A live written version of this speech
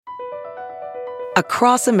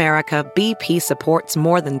Across America, BP supports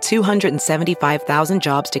more than 275,000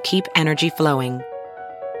 jobs to keep energy flowing.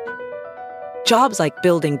 Jobs like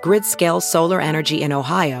building grid-scale solar energy in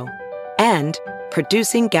Ohio and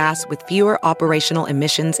producing gas with fewer operational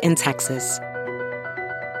emissions in Texas.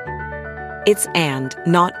 It's and,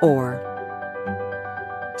 not or.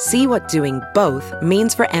 See what doing both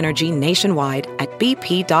means for energy nationwide at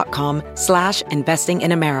bp.com/investing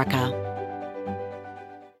in America.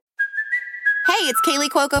 Hey, it's Kaylee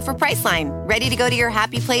Cuoco for Priceline. Ready to go to your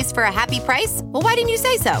happy place for a happy price? Well, why didn't you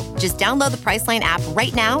say so? Just download the Priceline app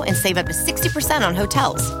right now and save up to 60% on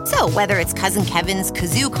hotels. So whether it's Cousin Kevin's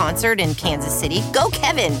Kazoo Concert in Kansas City, go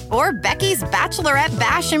Kevin, or Becky's Bachelorette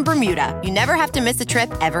Bash in Bermuda, you never have to miss a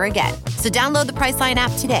trip ever again. So download the Priceline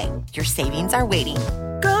app today. Your savings are waiting.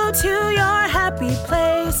 Go to your happy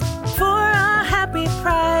place for a happy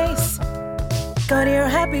price. Go to your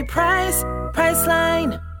happy price,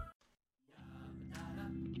 Priceline.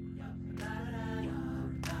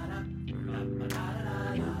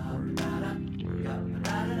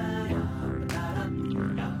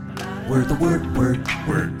 We're the word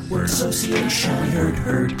association. We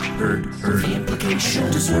heard the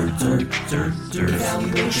implication. Dessert,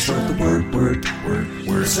 evaluation. We're the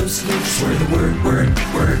word association. We're the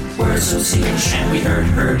word association. We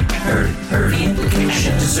heard the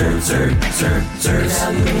implication. Dessert,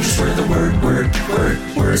 evaluation. We're the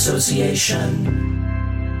word association.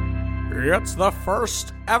 It's the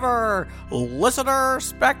first ever Listener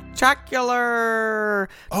Spectacular.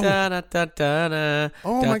 Oh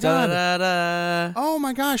my God. Oh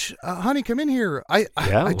my gosh. Honey, come in here. I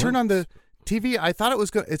turned on the TV. I thought it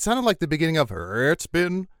was good. It sounded like the beginning of I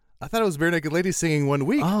thought it was Bare Naked Ladies singing one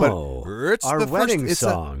week, but it's our wedding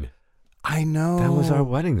song. I know. That was our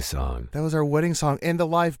wedding song. And the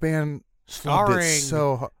live band starring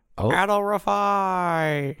Adol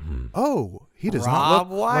Rafai. Oh, he does Rob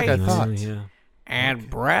not look White. like I thought. And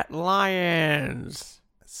Brett Lyons.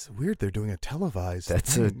 It's weird they're doing a televised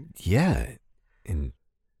That's thing. And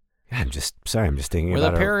I'm just thinking With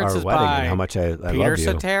about appearances our wedding by and how much I love you. Peter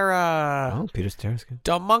Cetera. Oh, Peter Cetera's good.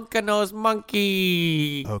 The Monka-Nose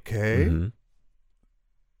Monkey. Okay. Mm-hmm.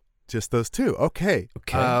 Just those two. Okay.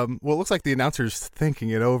 Well, it looks like the announcer's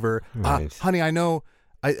thinking it over. Right. Honey, I know.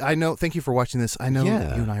 Thank you for watching this. I know you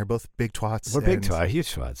and I are both big twats. We're big twats,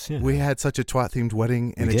 huge twats. Yeah. We had such a twat-themed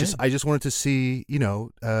wedding, and I just wanted to see,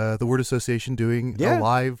 the Word Association doing a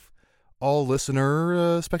live,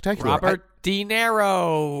 all-listener spectacular. Robert De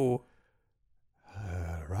Niro.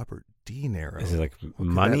 Robert De Niro. Is it like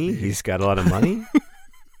money? He's got a lot of money.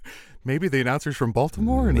 Maybe the announcers from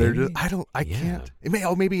Baltimore, and they're just, I can't.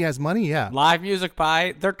 Maybe he has money. Yeah. Live music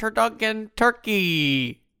by the Turducken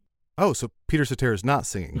Turkey. Oh, so Peter Cetera is not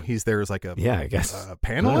singing. He's there as like a I guess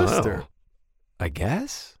panelist. Or? I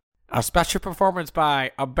guess a special performance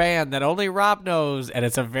by a band that only Rob knows, and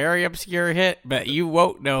it's a very obscure hit, but you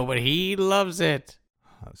won't know, but he loves it.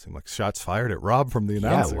 It seemed like shots fired at Rob from the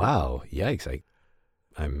announcer. Yeah, wow, yikes!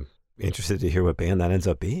 I'm interested to hear what band that ends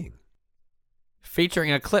up being.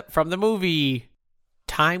 Featuring a clip from the movie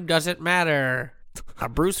Time Doesn't Matter. A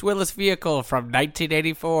Bruce Willis vehicle from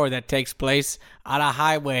 1984 that takes place on a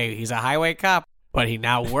highway. He's a highway cop, but he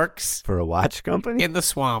now works for a watch company in the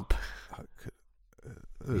swamp.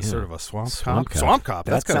 Sort of a swamp cop. Swamp cop.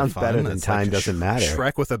 That sounds better than Time Doesn't Matter.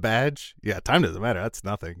 Shrek with a badge. Yeah, Time Doesn't Matter. That's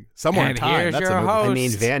nothing. Somewhere in Time. Here's That's your a movie. host. I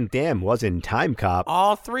mean, Van Damme was in Time Cop.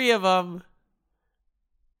 All three of them.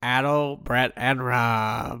 Adol, Brett, and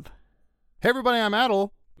Rob. Hey, everybody, I'm Adol.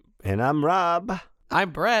 And I'm Rob.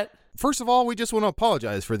 I'm Brett. First of all, we just want to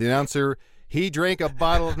apologize for the announcer. He drank a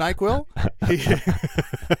bottle of NyQuil.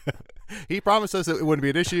 He promised us that it wouldn't be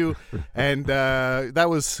an issue, and that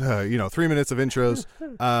was 3 minutes of intros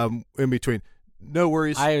in between. No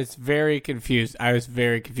worries. I was very confused. as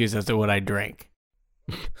to what I drank.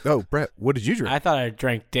 Oh, Brett, what did you drink? I thought I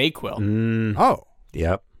drank Dayquil. Oh.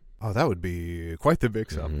 Yep. Oh, that would be quite the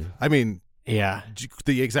mix-up. Mm-hmm. I mean, yeah,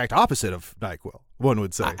 the exact opposite of NyQuil, one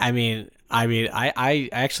would say. I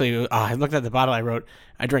actually I looked at the bottle. I wrote,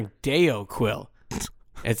 I drank Dayo-Quil.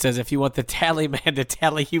 It says if you want the tally man to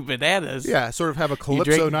tally you bananas. Yeah, sort of have a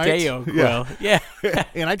Calypso night. Dayo-Quil. Yeah.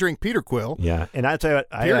 And I drink Peter Quill. Yeah, and I tell you what,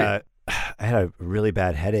 I had a really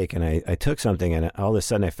bad headache, and I took something, and all of a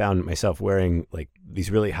sudden I found myself wearing like these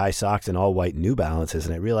really high socks and all white New Balances,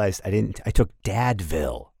 and I realized I took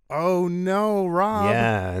Dadville. Oh no, Rob!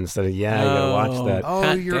 Yeah, instead of you gotta watch that.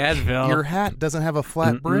 Oh, your hat doesn't have a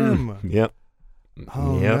flat brim. Yep.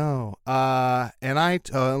 Oh no. And I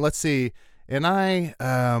let's see. And I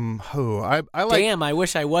like. Damn! I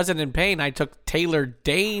wish I wasn't in pain. I took Taylor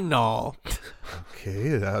Daynol.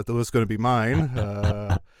 Okay, that was going to be mine.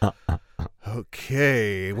 Okay.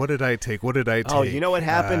 Okay, what did I take? Oh, you know what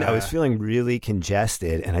happened? I was feeling really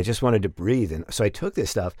congested, and I just wanted to breathe. And so I took this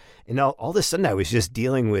stuff, and all of a sudden I was just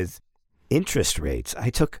dealing with interest rates. I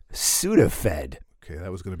took Sudafed. Okay,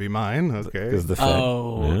 that was going to be mine. Okay. The Fed.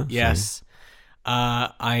 Oh, yes.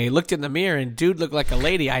 I looked in the mirror, and dude looked like a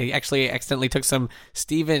lady. I actually accidentally took some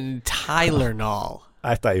Steven Tylenol.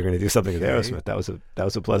 I thought you were going to do something with Aerosmith. That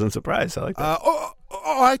was a pleasant surprise. I like that.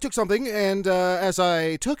 I took something, and as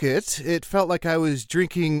I took it, it felt like I was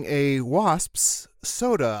drinking a Wasp's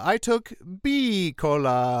soda. I took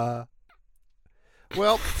B-Cola.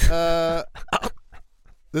 Well,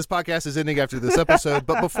 this podcast is ending after this episode,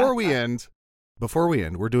 but before we end,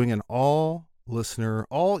 we're doing an all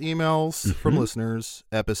emails from listeners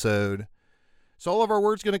episode. So all of our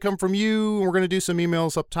words going to come from you, and we're going to do some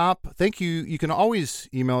emails up top. Thank you. You can always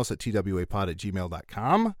email us at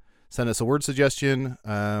twapod@gmail.com. Send us a word suggestion.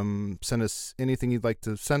 Send us anything you'd like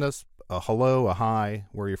to send us. A hello, a hi,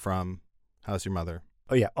 where you're from, how's your mother.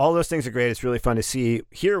 Oh, yeah. All those things are great. It's really fun to see,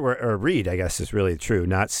 hear, or read, I guess is really true.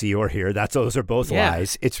 Not see or hear. Those are both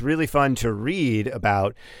lies. It's really fun to read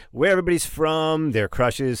about where everybody's from, their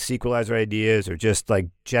crushes, sequelizer ideas, or just like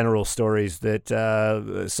general stories that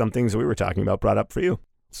some things that we were talking about brought up for you.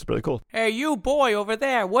 It's really cool. Hey, you boy over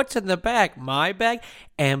there, what's in the bag? My bag?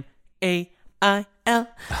 M-A-I-L.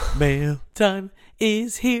 Mail time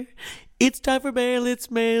is here. It's time for mail.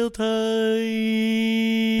 It's mail time.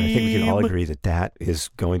 I think we can all agree that is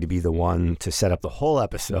going to be the one to set up the whole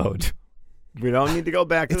episode. We don't need to go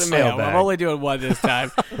back to the mailbag. I'm only doing one this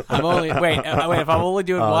time. Wait. If I'm only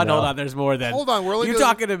doing one, no. Hold on. There's more than. Hold on. We're only you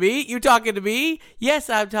talking to me? You talking to me? Yes,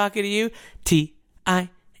 I'm talking to you.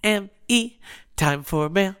 T-I-M-E. Time for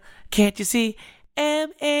mail. Can't you see?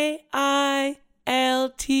 M-A-I-L-T-I-M.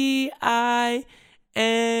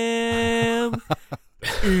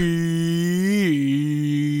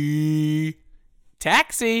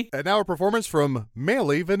 Taxi. And now a performance from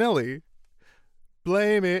Milli Vanilli.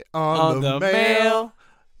 Blame it on the mail.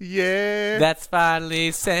 Yeah. That's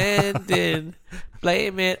finally sending.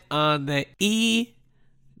 Blame it on the E.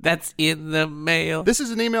 That's in the mail. This is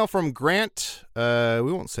an email from Grant.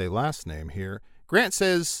 We won't say last name here. Grant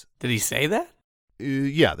says... Did he say that?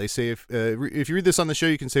 Yeah, they say if you read this on the show,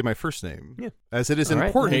 you can say my first name. Yeah. As it is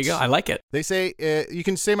important. Right, there you go. I like it. They say you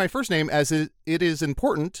can say my first name as it is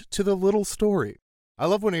important to the little story. I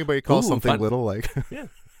love when anybody calls something fun. Little, like... Yeah.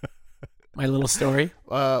 My little story.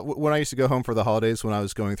 When I used to go home for the holidays when I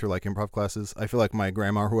was going through like improv classes, I feel like my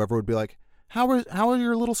grandma or whoever would be like, how are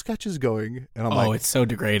your little sketches going? And I'm like, it's so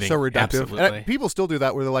degrading. So reductive. Absolutely. People still do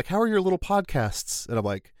that where they're like, how are your little podcasts? And I'm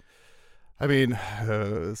like, I mean,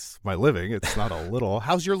 it's my living. It's not a little.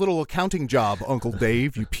 How's your little accounting job, Uncle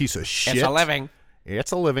Dave, you piece of shit? It's a living.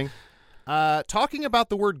 It's a living. Talking about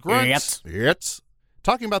the word grunt.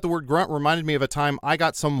 Talking about the word grunt reminded me of a time I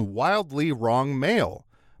got some wildly wrong mail.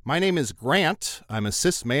 My name is Grant. I'm a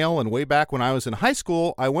cis male, and way back when I was in high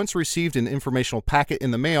school, I once received an informational packet in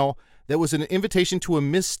the mail that was an invitation to a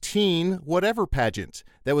Miss Teen whatever pageant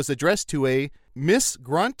that was addressed to a Miss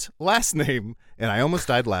Grunt last name, and I almost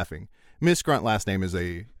died laughing. Miss Grunt last name is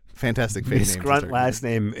a fantastic fake name. Miss Grunt last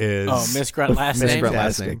name is... Oh, Miss Grunt last name? Miss Grunt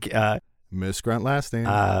last name. Miss Grunt last name.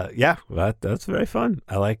 Yeah, well, that's very fun.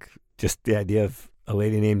 I like just the idea of a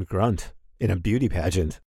lady named Grunt in a beauty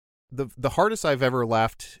pageant. The hardest I've ever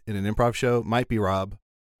laughed in an improv show might be Rob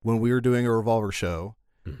when we were doing a Revolver show,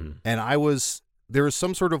 and there was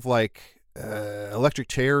some sort of like electric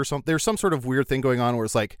chair or something. There's some sort of weird thing going on where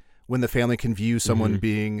it's like when the family can view someone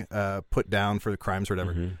being put down for the crimes or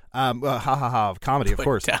whatever. Comedy, of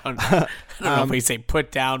course. Down. I don't know if we say put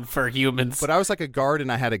down for humans. But I was like a guard, and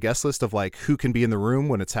I had a guest list of like who can be in the room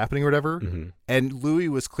when it's happening or whatever. And Louis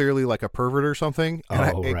was clearly like a pervert or something.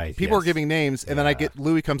 And right. People were giving names, and then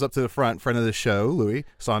Louis comes up to the friend of the show, Louis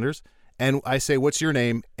Saunders, and I say, "What's your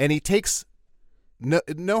name?" And he takes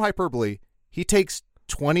no hyperbole. He takes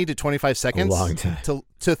 20 to 25 seconds a long time.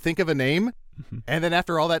 to think of a name. And then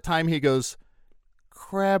after all that time, he goes,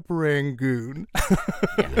 Crab Rangoon.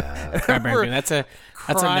 Crab Rangoon. That's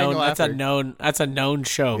a known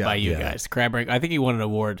show by you guys. Crab Rangoon. I think he won an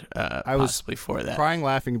award possibly for that. Crying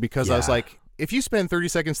laughing because I was like, if you spend 30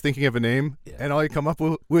 seconds thinking of a name and all you come up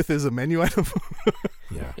with is a menu item.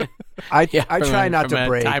 I try not to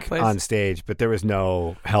break on stage, but there was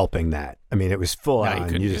no helping that. I mean, it was full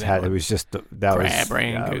on. You just had, it was just, that was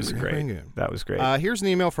great. That was great. Here's an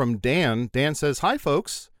email from Dan. Dan says, "Hi,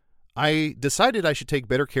 folks. I decided I should take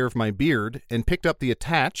better care of my beard and picked up the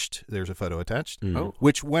attached," there's a photo attached,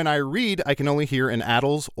 which when I read, I can only hear an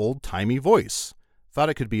Adel's old-timey voice. Thought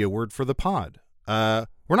it could be a word for the pod.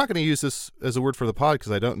 We're not going to use this as a word for the pod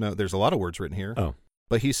because I don't know. There's a lot of words written here. Oh.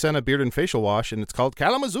 but he sent a beard and facial wash, and it's called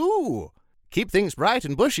Kalamazoo. Keep things bright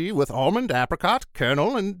and bushy with almond, apricot,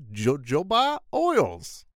 kernel, and jojoba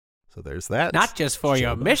oils. So there's that. Not just for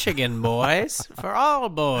your Michigan boys, for all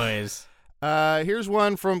boys. Here's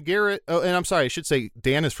one from Garrett. Oh, and I'm sorry, I should say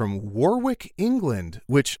Dan is from Warwick, England,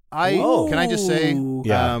 which can I just say,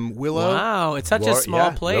 Willow. Wow, it's such a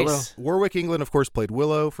small place. Willow. Warwick, England, of course, played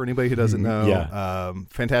Willow, for anybody who doesn't know. Yeah.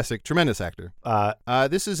 Fantastic, tremendous actor.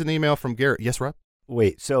 This is an email from Garrett. Yes, Rob?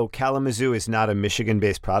 Wait, so Kalamazoo is not a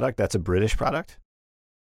Michigan-based product? That's a British product?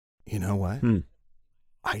 You know what?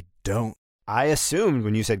 I don't. I assumed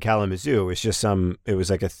when you said Kalamazoo, it was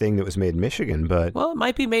like a thing that was made in Michigan, but... Well, it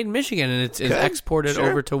might be made in Michigan, and it's exported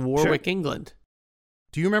over to Warwick, England.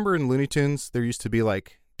 Do you remember in Looney Tunes, there used to be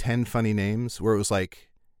like 10 funny names where it was like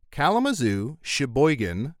Kalamazoo,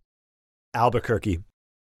 Sheboygan, Albuquerque,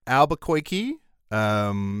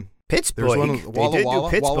 Pittsburgh. There's one They did do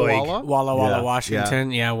Pittsburgh. Walla Walla, Washington.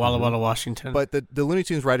 Yeah, Walla Walla, Washington. But the Looney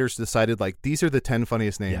Tunes writers decided, like, these are the 10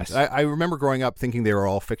 funniest names. Yes. I remember growing up thinking they were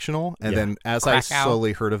all fictional, and then as I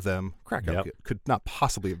slowly heard of them, Krakow could not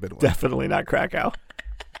possibly have been one. Definitely not Krakow.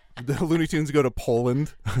 The Looney Tunes go to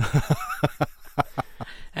Poland.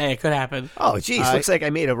 Hey, it could happen. Oh, geez, looks like I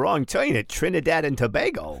made a wrong turn at Trinidad and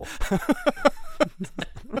Tobago.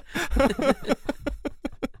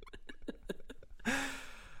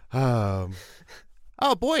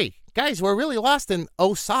 Oh boy, guys, we're really lost in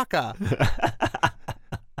Osaka.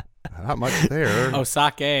 Not much there.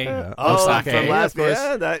 Osaka. Osaka. From last,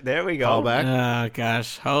 there we go. Callback. Oh,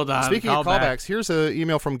 gosh. Hold on. Speaking of callbacks, here's an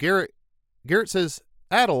email from Garrett. Garrett says,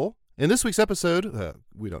 Adel, in this week's episode,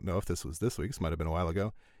 we don't know if this was this week's, might have been a while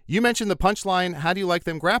ago, you mentioned the punchline, how do you like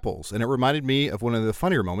them grapples? And it reminded me of one of the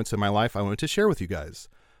funnier moments in my life I wanted to share with you guys.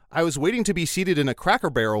 I was waiting to be seated in a Cracker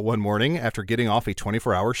Barrel one morning after getting off a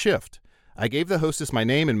 24-hour shift. I gave the hostess my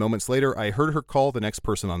name, and moments later, I heard her call the next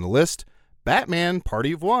person on the list, Batman,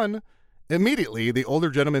 party of one. Immediately, the older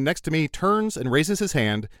gentleman next to me turns and raises his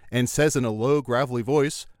hand and says in a low, gravelly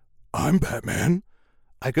voice, I'm Batman.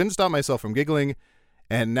 I couldn't stop myself from giggling,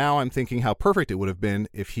 and now I'm thinking how perfect it would have been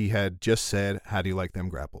if he had just said, how do you like them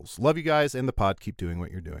grapples? Love you guys and the pod. Keep doing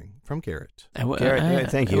what you're doing. From Garrett.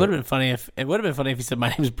 Garrett, thank you. It would have been funny if he said, my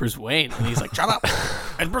name is Bruce Wayne, and he's like, shut up.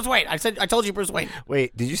 It's Bruce Wayne. I told you Bruce Wayne.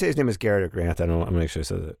 Wait, did you say his name is Garrett or Grant? I'm going to make sure I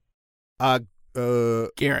said that.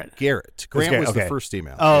 Garrett. Grant was the first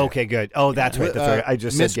email. Oh, okay, good. Oh, that's right. That's right. I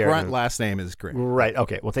just Miss said Garrett. Grunt last name is Grant. Right.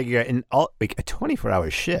 Okay. Well, thank you, Garrett. And a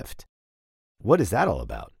 24-hour shift. What is that all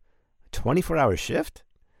about? A 24-hour shift?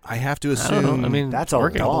 I have to assume. I mean, that's a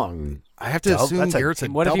long. I have to assume Garrett's a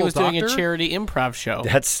what double if he was doctor? doing a charity improv show?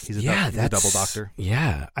 He's a double doctor.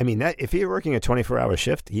 Yeah. I mean, if he were working a 24-hour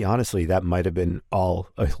shift, that might have been all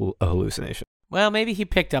a hallucination. Well, maybe he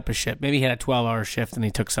picked up a shift. Maybe he had a 12-hour shift and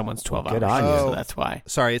he took someone's 12-hour shift, so that's why.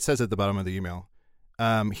 Sorry, it says at the bottom of the email.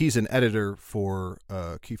 He's an editor for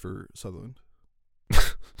Kiefer Sutherland.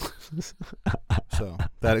 So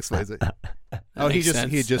that explains it.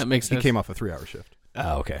 He came off a 3-hour shift.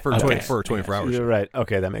 Oh, okay. For a 24-hour shift. You're right.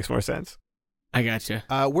 Okay, that makes more sense. I got you.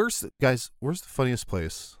 Where's the funniest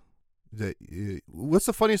place? What's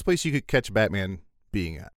the funniest place you could catch Batman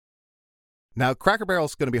being at? Now, Cracker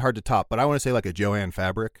Barrel's going to be hard to top, but I want to say like a Joanne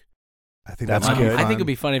Fabric. I think that's good. I think it'd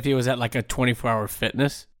be fun if he was at like a 24-hour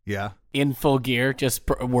fitness. Yeah. In full gear, just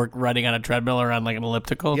running on a treadmill or on like an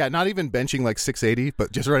elliptical. Yeah, not even benching like 680,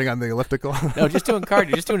 but just running on the elliptical. No, just doing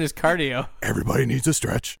cardio. Just doing his cardio. Everybody needs a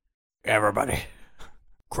stretch. Everybody.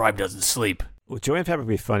 Crime doesn't sleep. Well, Joanne Fabric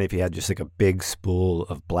would be funny if he had just like a big spool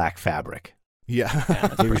of black fabric.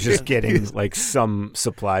 Yeah. He was just getting like some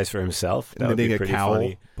supplies for himself. That knitting would be a cowl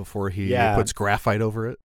funny. before he puts graphite over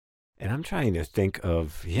it. And I'm trying to think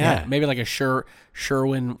of maybe like a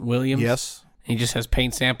Sherwin Williams. Yes. He just has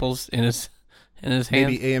paint samples in his hand.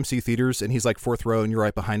 Maybe AMC Theaters, and he's like fourth row, and you're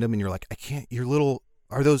right behind him, and you're like, I can't. Your little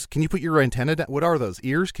are those? Can you put your antenna down? What are those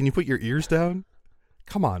ears? Can you put your ears down?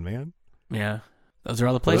 Come on, man. Yeah. Those are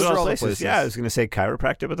all the places. Those are all the places. Yeah, I was going to say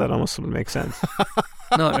chiropractor, but that almost would make sense.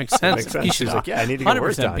 No, it makes sense. He's like, I need to get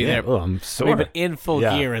work done. Be there. Oh, I'm sore. I mean, but in full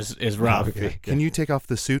gear is rough. Okay. Can you take off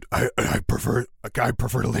the suit? I prefer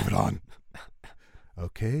to leave it on.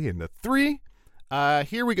 Okay, and the 3.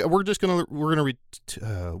 Here we go. We're gonna read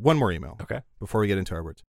one more email. Okay. Before we get into our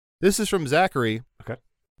words, this is from Zachary. Okay.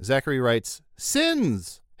 Zachary writes,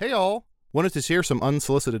 "Sins. Hey all. Wanted to share some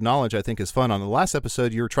unsolicited knowledge I think is fun. On the last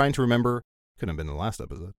episode, you were trying to remember. Couldn't have been the last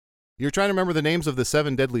episode. You're trying to remember the names of the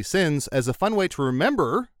 7 deadly sins. As a fun way to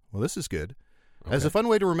remember. Well, this is good. Okay. As a fun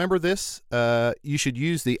way to remember this, you should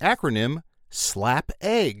use the acronym SLAP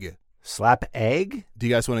EGG. Slap egg? Do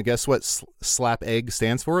you guys want to guess what SLAP EGG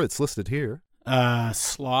stands for? It's listed here.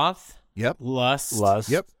 Sloth. Yep. Lust.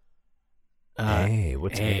 Yep. A.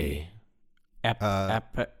 What's A?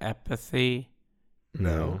 Apathy.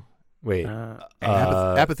 No. Wait.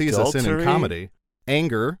 Apathy is a sin in adultery? comedy.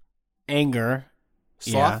 Anger.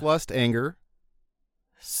 Sloth, lust, anger.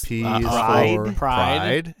 P is for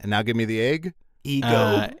pride. And now give me the egg.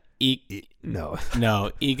 Ego. No,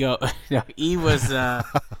 ego. No, E was.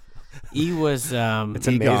 E was. It's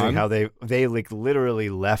amazing how they like literally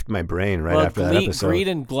left my brain right after that episode. Greed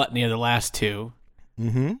and gluttony are the last two.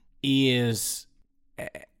 Mm-hmm. E is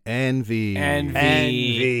envy.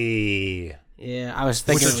 Yeah, I was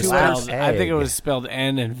thinking it was spelled. I think it was spelled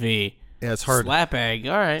N and V. Yeah, it's hard. Slap egg.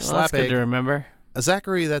 All right, well, that's good to remember.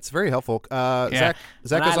 Zachary, that's very helpful. Yeah.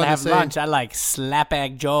 Zach when goes I on have to say, lunch, I like slap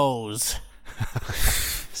egg Joes.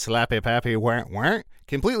 Slappy pappy wah.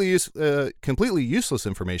 Completely useless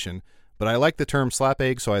information, but I like the term slap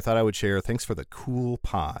egg, so I thought I would share. Thanks for the cool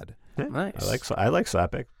pod. Nice. I like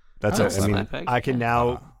slap egg. I can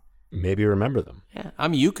now maybe remember them. Yeah,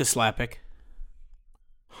 I'm Yugoslavic.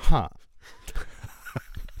 Huh.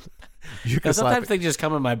 Because sometimes they just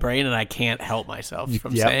come in my brain and I can't help myself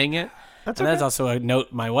from saying it. That's also a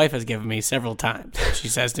note my wife has given me several times. She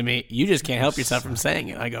says to me, "You just can't help yourself from saying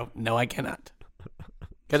it." I go, "No, I cannot."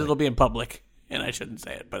 Because it'll be in public and I shouldn't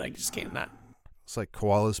say it, but I just cannot. It's like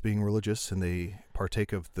koalas being religious and they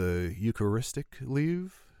partake of the Eucharistic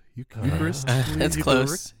leave. Eucharist? That's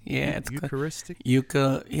close. Yeah, it's Eucharistic.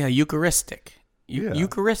 Eucharistic.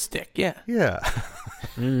 Eucharistic. Yeah. Yeah.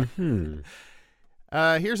 Mm-hmm.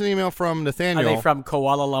 Here's an email from Nathaniel. Are they from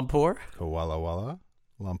Kuala Lumpur? Kuala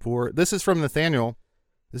Lumpur. This is from Nathaniel.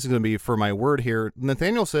 This is going to be for my word here.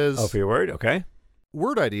 Nathaniel says... Oh, for your word? Okay.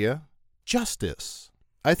 Word idea, justice.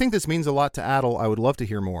 I think this means a lot to Adel. I would love to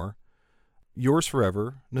hear more. Yours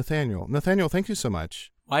forever, Nathaniel. Nathaniel, thank you so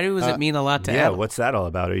much. Why does it mean a lot to Adel? Adel? What's that all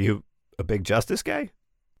about? Are you a big justice guy?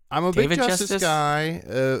 I'm a big justice guy.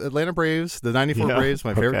 Atlanta Braves, the 94 Braves,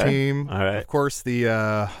 my favorite team. All right. Of course, the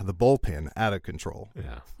bullpen, out of control.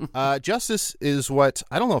 Yeah. Justice is what,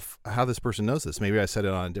 I don't know how this person knows this. Maybe I said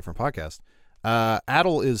it on a different podcast.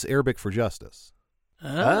 Adel is Arabic for justice.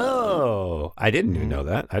 Oh. I didn't even know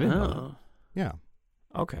that. I didn't know that. Yeah.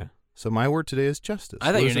 Okay. So my word today is justice.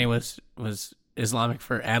 I thought your name was Islamic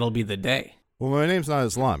for Adel be the day. Well, my name's not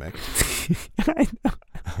Islamic. I know.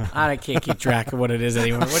 I can't keep track of what it is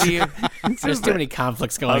anymore. What do you? There's too many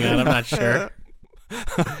conflicts going on. I'm not sure.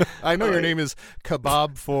 I know your name is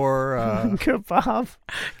Kebab for... Kebab.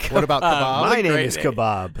 What about Kebab? My name is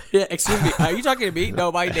Kebab. Yeah, excuse me. Are you talking to me?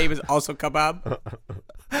 No, my name is also Kebab.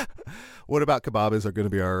 What about Kebab is going to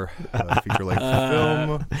be our feature-length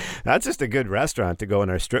film. That's just a good restaurant to go in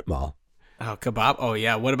our strip mall. Oh, Kebab? Oh,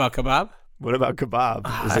 yeah. What about Kebab? What about Kebab?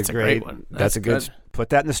 That's a great one. That's a good. Put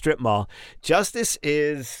that in the strip mall. Justice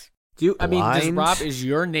is. Does Rob, is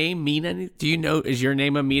your name mean anything? Do you know, is your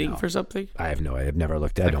name a meaning for something? I have no idea. I've never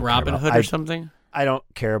looked at it. Like Robin Hood or something? I don't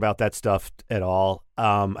care about that stuff at all.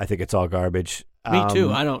 I think it's all garbage. Me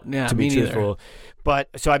too. I don't. Yeah, to be truthful. But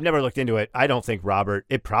so I've never looked into it. I don't think Robert.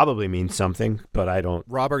 It probably means something, but I don't.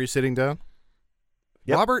 Robert, are you sitting down?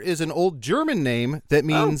 Yep. Robert is an old German name that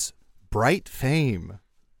means bright fame.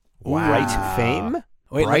 Wow. Bright fame?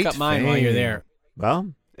 Wait, bright look up mine fame. while you're there.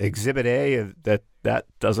 Well, Exhibit A, that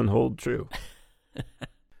doesn't hold true.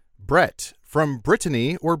 Brett, from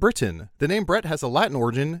Brittany or Britain. The name Brett has a Latin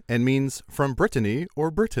origin and means from Brittany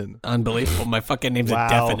or Britain. Unbelievable. My fucking name's Wow. a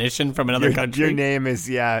definition from another country. Your name is,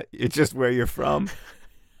 it's just where you're from.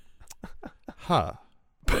 Huh.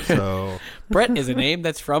 So Brett is a name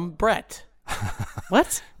that's from Brett.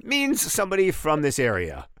 What? Means somebody from this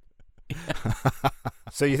area.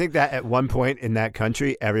 So you think that at one point in that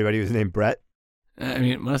country, everybody was named Brett? I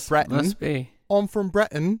mean, it must be. I'm from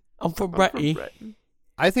Breton. I'm from Bretty.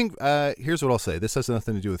 I think, here's what I'll say. This has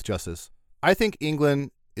nothing to do with justice. I think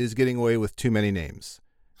England is getting away with too many names.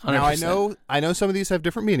 100%. Now, I know some of these have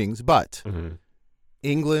different meanings, but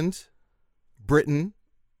England, Britain,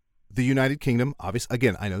 the United Kingdom, obviously,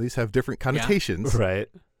 again, I know these have different connotations. Right.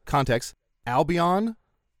 Context. Albion.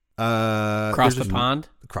 Across the pond?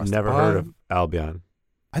 Never heard of Albion.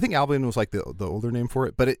 I think Albion was like the older name for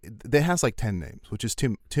it, but it has like 10 names, which is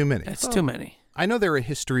too many. That's too many. I know they're a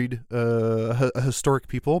historic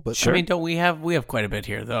people, but Sure. I mean, don't we have quite a bit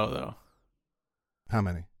here though? How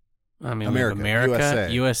many? I mean, America,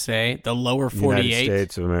 USA, the lower 48, United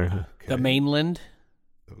States of America, the mainland.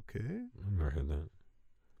 Okay. I've never heard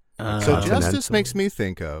that. So justice makes me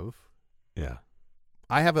think of. Yeah.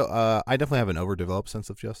 I definitely have an overdeveloped sense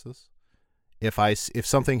of justice. If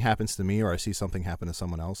something happens to me or I see something happen to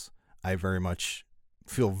someone else, I very much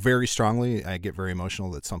feel very strongly. I get very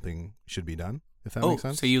emotional that something should be done. if that makes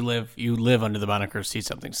sense. So you live under the moniker See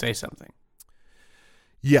Something, Say Something.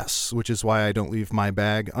 Yes, which is why I don't leave my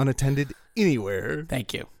bag unattended anywhere.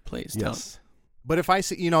 Thank you. Please don't. But if I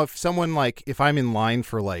see, if someone if I'm in line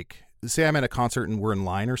for say I'm at a concert and we're in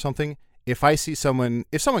line or something, if I see someone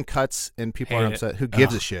cuts and people are upset, who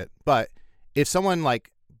gives a shit? But if someone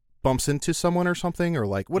bumps into someone or something or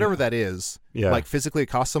whatever that is, physically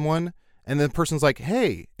accosts someone, and the person's like,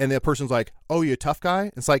 hey, and the person's like, oh, you a tough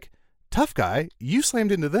guy? It's like, tough guy? You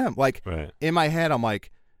slammed into them. In my head, I'm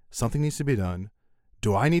like, something needs to be done.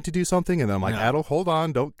 Do I need to do something? And then I'm like, Adel, hold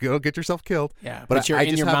on, don't get yourself killed. Yeah, but you're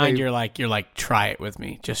in your mind, you're like, try it with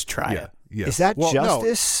me, just try it. Yes. Is that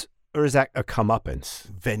justice or is that a comeuppance?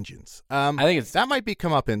 Vengeance. I think that might be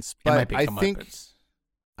comeuppance, but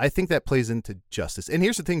I think that plays into justice. And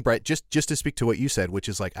here's the thing, Brett, just to speak to what you said, which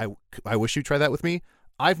is I wish you'd try that with me.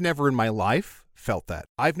 I've never in my life felt that.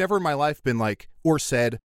 I've never in my life been or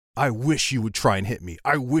said, I wish you would try and hit me.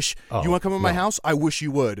 I wish you want to come in my house. I wish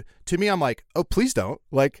you would. To me, I'm like, oh, please don't.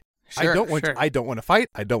 I don't want to fight.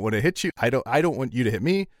 I don't want to hit you. I don't want you to hit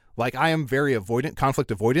me. I am very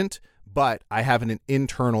conflict avoidant, but I have an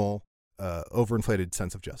internal overinflated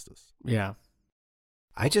sense of justice. Yeah.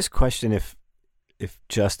 I just question if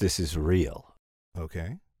justice is real.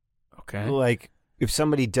 Okay. If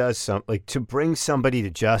somebody does something, to bring somebody to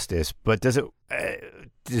justice, but does the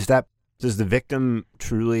victim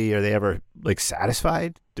truly, are they ever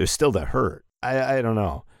satisfied? There's still the hurt. I don't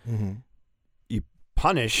know. Mm-hmm. You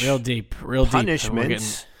punish real deep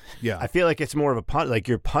punishments. Yeah, I feel like it's more of a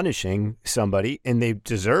you're punishing somebody and they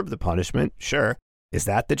deserve the punishment. Sure, is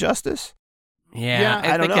that the justice? Yeah,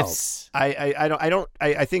 I don't know.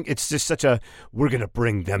 I think it's just we're going to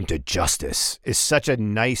bring them to justice. It's such a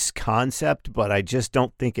nice concept, but I just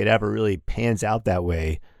don't think it ever really pans out that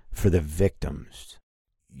way for the victims.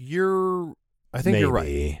 I think you're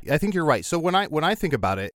right. I think you're right. So when I think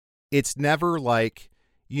about it, it's never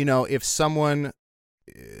if someone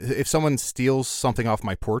steals something off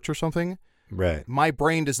my porch or something, right? My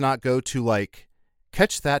brain does not go to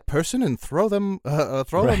catch that person and throw them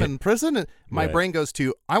in prison. My brain goes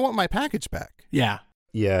to, I want my package back. Yeah.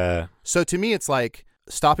 Yeah. So to me, it's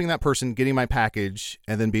stopping that person, getting my package,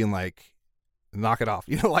 and then being knock it off.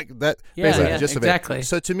 That. Yeah, basically, just exactly.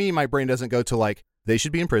 So to me, my brain doesn't go to they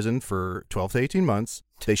should be in prison for 12 to 18 months.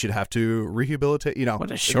 They should have to rehabilitate.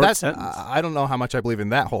 What a short sentence. I don't know how much I believe in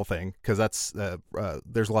that whole thing because that's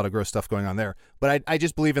there's a lot of gross stuff going on there. But I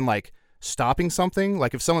just believe in stopping something.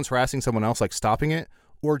 If someone's harassing someone else, stopping it,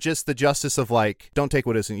 or just the justice of don't take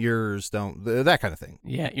what isn't yours. Don't that kind of thing.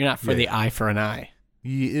 Yeah, you're not for the eye for an eye.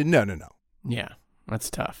 No. Yeah,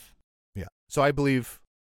 that's tough. Yeah. So I believe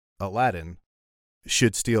Aladdin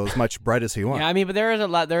should steal as much bread as he wants. Yeah, I mean, but there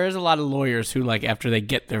is a lot of lawyers who after they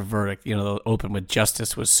get their verdict, they'll open with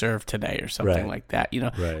 "justice was served today" or something like that.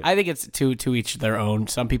 Right. I think it's to each their own.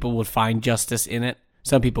 Some people would find justice in it.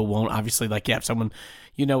 Some people won't. Obviously, if someone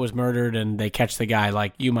was murdered and they catch the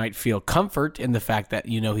guy, you might feel comfort in the fact that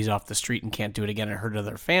he's off the street and can't do it again and hurt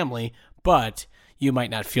their family, but you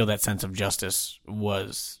might not feel that sense of justice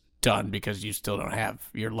was done because you still don't have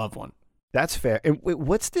your loved one. That's fair. And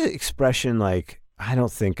what's the expression I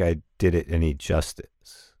don't think I did it any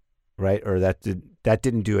justice, right? Or that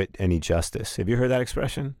didn't do it any justice. Have you heard that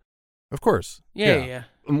expression? Of course. Yeah.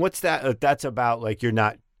 And what's that? That's about you're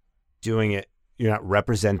not doing it. You're not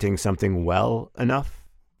representing something well enough.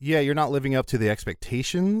 Yeah, you're not living up to the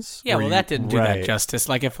expectations. Yeah, that didn't do that justice.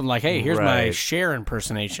 If I'm hey, here's my Cher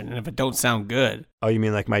impersonation, and if it don't sound good. Oh, you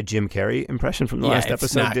mean my Jim Carrey impression from the last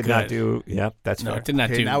episode did not do? Yeah, that's fair. No, it did not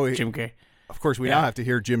do Jim Carrey. Of course, we now have to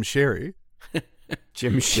hear Jim Sherry.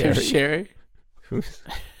 Jim Sherry. Jim Sherry.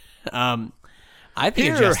 I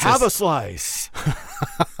think Here, have a slice.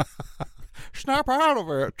 Snap out of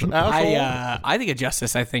it. I think of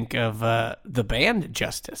justice. I think of the band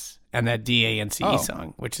Justice and that DANCE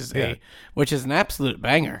song, which is an absolute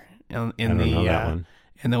banger. No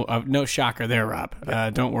shocker there,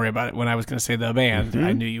 Rob. Don't worry about it. When I was going to say the band,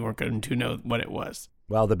 I knew you weren't going to know what it was.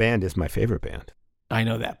 Well, the band is my favorite band. I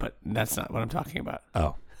know that, but that's not what I'm talking about.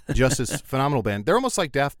 Oh. Justice, phenomenal band. They're almost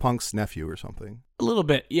like Daft Punk's nephew or something. A little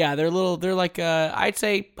bit, yeah. They're I'd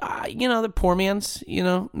say, they're poor man's.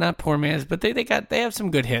 Not poor man's, but they have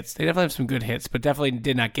some good hits. They definitely have some good hits, but definitely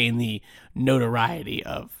did not gain the notoriety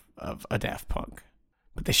of a Daft Punk.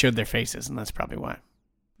 But they showed their faces, and that's probably why.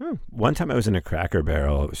 One time I was in a Cracker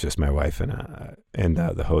Barrel. It was just my wife and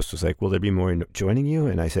the host was like, "Will there be more joining you?"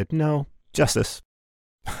 And I said, "No, Justice."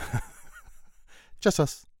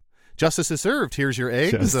 Justice. Justice is served. Here's your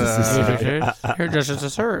eggs. Here, justice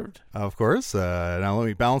is served. Of course. Now let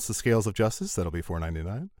me balance the scales of justice. That'll be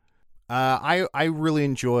 $4.99. I really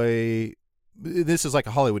enjoy this is like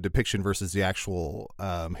a Hollywood depiction versus the actual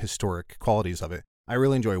historic qualities of it. I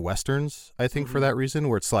really enjoy Westerns, I think, for that reason,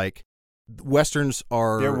 where it's like Westerns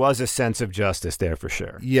are... There was a sense of justice there for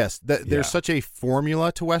sure. Yes. There's such a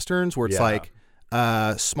formula to Westerns where it's like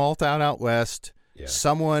small town out west,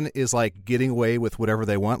 someone is like getting away with whatever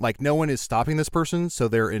they want. Like no one is stopping this person, so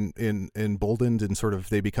they're emboldened and sort of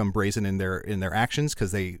they become brazen in their actions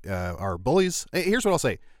because they are bullies. Here's what I'll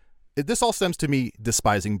say. This all stems to me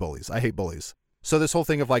despising bullies. I hate bullies. So this whole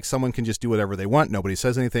thing of like someone can just do whatever they want, nobody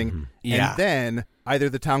says anything, and then either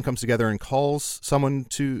the town comes together and calls someone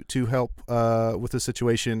to help with the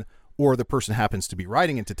situation, or the person happens to be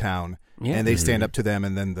riding into town and they stand up to them,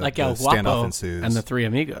 and then the standoff ensues. And the Three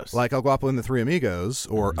Amigos, like El Guapo and the Three Amigos,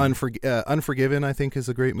 or Unforgiven. I think is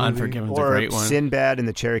a great movie. Unforgiven's a great one. Sinbad and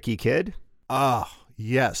the Cherokee Kid.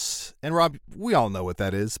 Yes. And Rob, we all know what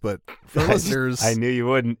that is, but for listeners... I knew you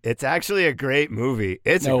wouldn't. It's actually a great movie.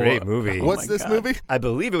 It's a great movie. What's this movie? I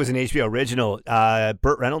believe it was an HBO original.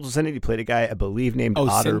 Burt Reynolds was in it. He played a guy, I believe, named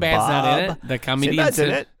Otter Sinbad's Bob. not in it? The comedian Sinbad's in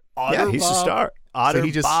it. He's the star. Otter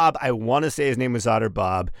Bob. I want to say his name was Otter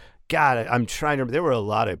Bob. God, I'm trying to remember. There were a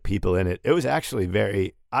lot of people in it. It was actually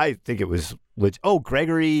very... I think it was...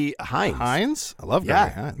 Gregory Hines. I love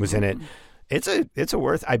Gregory Hines. Was in it. It's a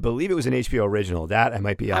worth. I believe it was an HBO original. That I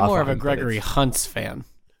might be off. I'm more of a Gregory Hunts fan.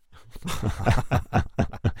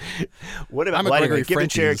 What about? Give the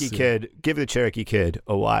Cherokee Kid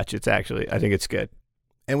a watch. It's actually, I think it's good.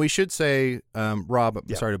 And we should say, Rob.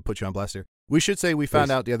 Sorry to put you on blast here. We should say we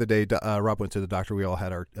found out the other day. Rob went to the doctor. We all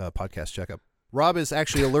had our podcast checkup. Rob is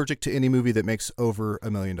actually allergic to any movie that makes over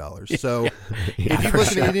 $1 million. So if you've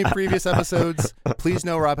listened to any previous episodes, please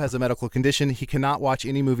know Rob has a medical condition. He cannot watch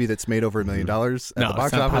any movie that's made over $1 million at the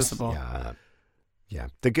box office. Possible. Yeah.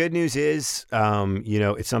 The good news is,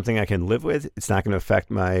 it's something I can live with. It's not going to affect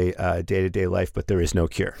my day-to-day life, but there is no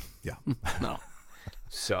cure. Yeah. No.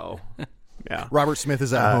 So, yeah. Robert Smith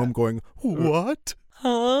is at home going, what?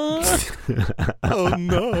 Huh? Oh,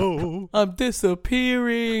 no. I'm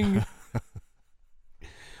disappearing.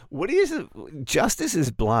 What is it? Justice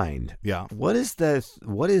is blind. Yeah. What is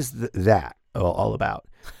that all about?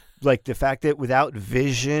 Like the fact that without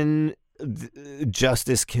vision,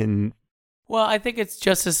 justice can. Well, I think it's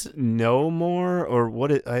justice. No more, or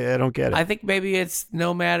what? I don't get it. I think maybe it's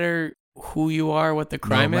no matter who you are, what the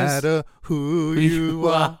crime is. No matter who you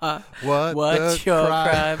are, what's your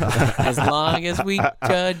crime? As long as we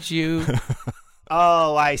judge you.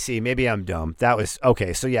 Oh, I see. Maybe I'm dumb. That was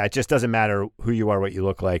okay. So yeah, it just doesn't matter who you are, what you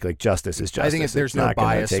look like. Like justice is justice. I think there's no not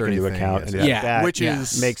bias take or into anything. account. Yes. That which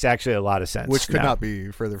makes actually a lot of sense. Which could not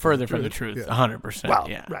be further from the truth. Yeah. 100%. Well,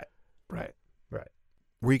 yeah. Right.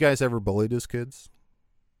 Were you guys ever bullied as kids?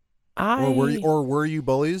 Or were you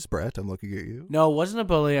bullies, Brett? I'm looking at you. No, it wasn't a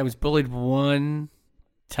bully. I was bullied one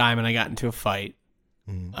time, and I got into a fight.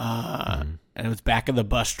 And it was back in the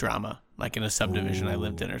bus drama, like in a subdivision I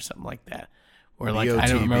lived in or something like that. Where like I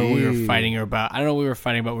don't remember what we were fighting about. I don't know what we were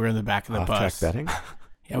fighting about. We were in the back of the bus. Betting?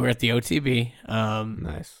 Yeah, we were at the OTB.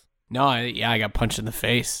 Nice. No, I got punched in the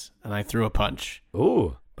face, and I threw a punch.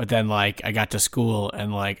 Ooh. But then like I got to school,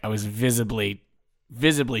 and like I was visibly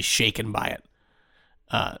shaken by it.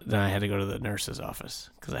 Then I had to go to the nurse's office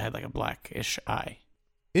because I had like a blackish eye.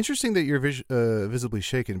 Interesting that you're visibly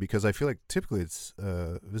shaken, because I feel like typically it's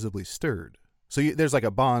visibly stirred. So there's like a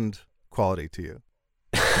Bond quality to you.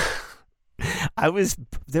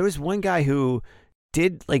 There was one guy who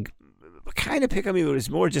did like kind of pick on me, but it was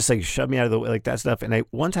more just like shove me out of the way, like that stuff. And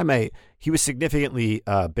one time he was significantly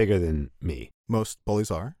bigger than me. Most bullies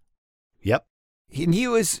are. Yep. He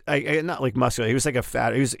was not like muscular. He was like a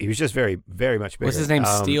fat. He was just very, very much bigger. Was his name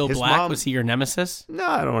Steel Black? Mom, was he your nemesis? No,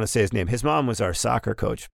 I don't want to say his name. His mom was our soccer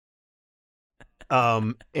coach.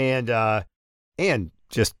 And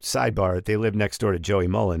just sidebar, they lived next door to Joey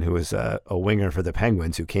Mullen, who was a winger for the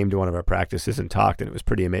Penguins, who came to one of our practices and talked, and it was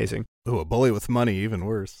pretty amazing. Oh, a bully with money, even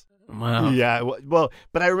worse. Wow. Yeah, well,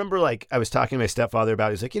 but I remember like I was talking to my stepfather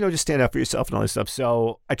about it. He's like, just stand up for yourself and all this stuff.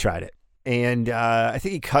 So I tried it. And I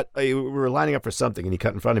think we were lining up for something, and he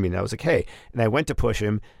cut in front of me, and I was like, hey. And I went to push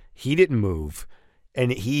him. He didn't move.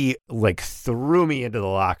 And he like threw me into the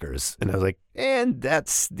lockers. And I was like, and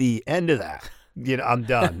that's the end of that. I'm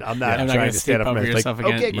done. I'm not trying to stand up for myself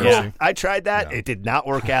again. Okay, cool. Yeah. I tried that. Yeah. It did not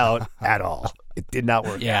work out at all. It did not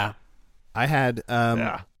work out. I had,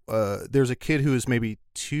 there's a kid who is maybe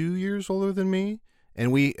 2 years older than me.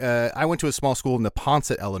 And I went to a small school in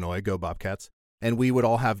Neponset, Illinois, go Bobcats. And we would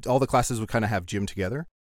all the classes would kind of have gym together.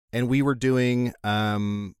 And we were doing,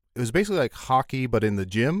 it was basically like hockey, but in the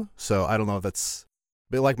gym. So I don't know if that's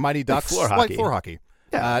like Mighty Ducks. Like floor hockey.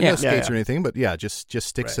 No skates or anything, but just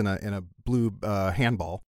sticks in a blue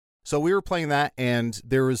handball. So we were playing that, and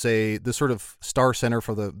there was the sort of star center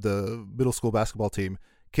for the middle school basketball team,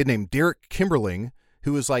 kid named Derek Kimberling,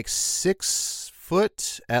 who was like 6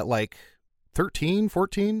 foot at like 13,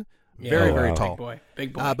 14. Very, very tall.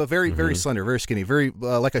 Big boy. But very, very slender, very skinny, very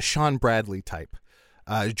like a Sean Bradley type,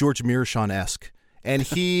 George Mearshon-esque. And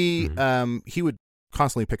he would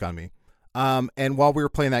constantly pick on me. And while we were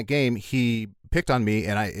playing that game, he picked on me,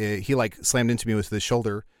 and he like slammed into me with his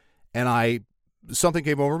shoulder, and something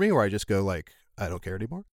came over me where I just go like, I don't care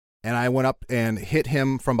anymore. And I went up and hit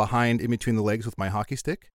him from behind in between the legs with my hockey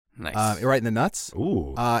stick. Nice. Right in the nuts.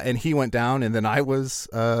 Ooh. And he went down, and then I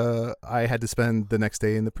had to spend the next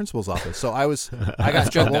day in the principal's office. So I got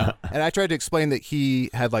in trouble, and I tried to explain that he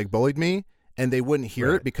had like bullied me, and they wouldn't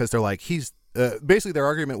hear it because they're like, he's basically their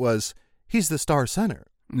argument was he's the star center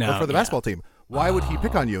for the basketball team. Why would he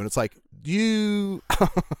pick on you? And it's like, you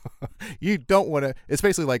don't want to. It's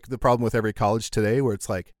basically like the problem with every college today, where it's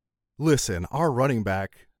like, listen, our running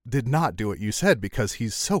back did not do what you said because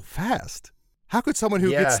he's so fast. How could someone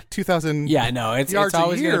who gets 2,000 it's yards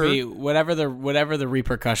always a year, going to be whatever the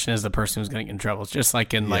repercussion is, the person who's going to get in trouble. It's just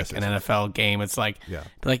like in an NFL game. It's like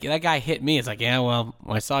that guy hit me. It's like, yeah, well,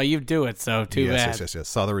 I saw you do it, so too bad. Yes.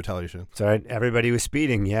 Saw the retaliation. Sorry, everybody was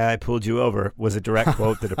speeding. Yeah, I pulled you over. Was a direct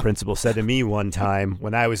quote that a principal said to me one time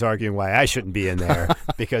when I was arguing why I shouldn't be in there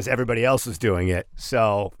because everybody else was doing it.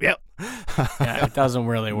 So, yep. Yeah, it doesn't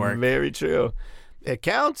really work. Very true. It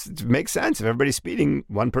counts. It makes sense. If everybody's speeding,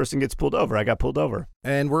 one person gets pulled over. I got pulled over.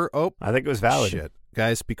 And I think it was valid. Shit.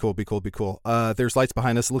 Guys, be cool. There's lights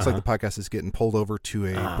behind us. It looks like the podcast is getting pulled over to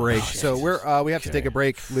a break. Shit. So we have to take a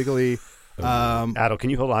break legally. Adel,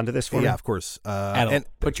 can you hold on to this for me? Yeah, of course. Adel,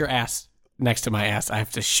 put your ass next to my ass. I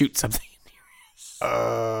have to shoot something in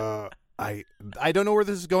your ass. I don't know where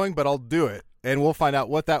this is going, but I'll do it. And we'll find out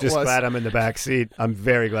what that was. Just glad I'm in the back seat. I'm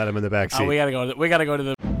very glad I'm in the back seat. We gotta go to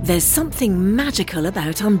the. There's something magical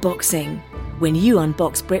about unboxing. When you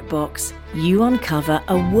unbox BritBox, you uncover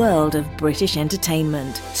a world of British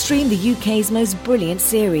entertainment. Stream the UK's most brilliant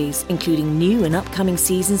series, including new and upcoming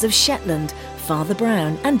seasons of Shetland, Father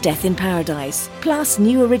Brown and Death in Paradise. Plus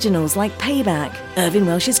new originals like Payback, Irving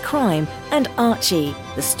Welsh's Crime and Archie,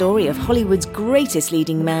 the story of Hollywood's greatest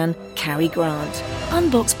leading man, Cary Grant.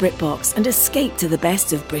 Unbox BritBox and escape to the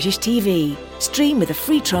best of British TV. Stream with a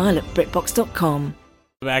free trial at BritBox.com.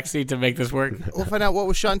 Backseat to make this work. We'll find out what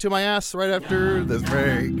was shot into my ass right after this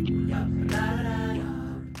break.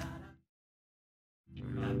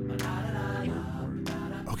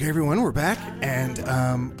 Okay, everyone, we're back, and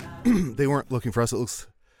they weren't looking for us. It looks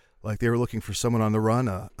like they were looking for someone on the run,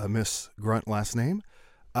 a Miss Grunt last name.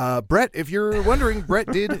 Brett, if you're wondering, Brett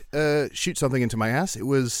did shoot something into my ass. It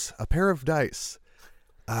was a pair of dice.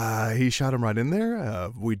 He shot him right in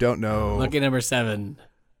there. We don't know. Lucky number 7.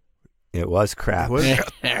 It was crap.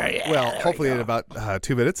 Well, hopefully in about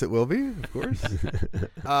 2 minutes it will be, of course.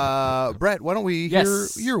 Brett, why don't we hear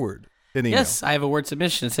your word in email? Yes, I have a word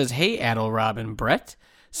submission. It says, hey, Adel, Rob, and Brett.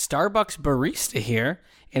 Starbucks barista here.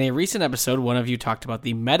 In a recent episode, one of you talked about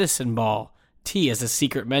the medicine ball tea as a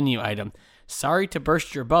secret menu item. Sorry to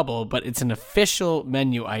burst your bubble, but it's an official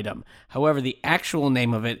menu item. However, the actual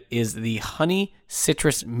name of it is the honey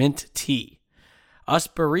citrus mint tea. Us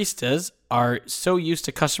baristas are so used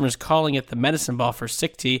to customers calling it the medicine ball for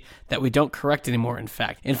sick tea that we don't correct anymore, in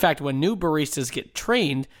fact. When new baristas get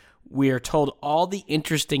trained, we are told all the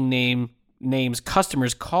interesting names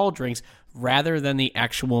customers call drinks rather than the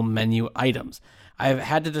actual menu items. I've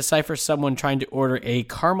had to decipher someone trying to order a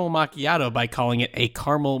caramel macchiato by calling it a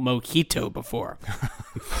caramel mojito before.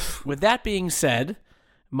 With that being said,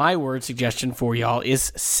 my word suggestion for y'all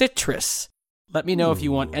is citrus. Let me know if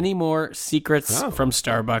you want any more secrets from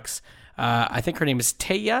Starbucks. I think her name is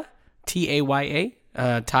Taya, Taya,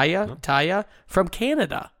 Taya, from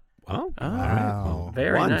Canada. Oh, wow.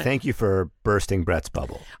 Very nice. Thank you for bursting Brett's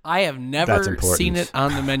bubble. I have never seen it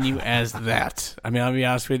on the menu as that. I mean, I'll be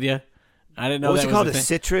honest with you. I didn't know what was that it called? was a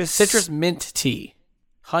citrus? Citrus mint tea.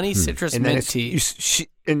 Honey citrus and mint tea.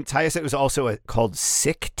 And Taya said it was also called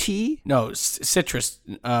sick tea? No, citrus.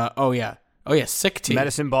 Oh, yeah, sick tea.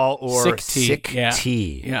 Medicine ball or sick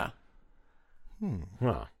tea. Yeah.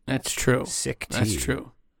 Huh. That's true. Sick tea. That's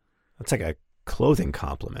true. That's like a clothing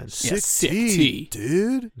compliment. Sick tea,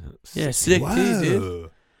 dude. Yeah, sick tea, dude.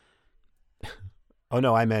 Oh,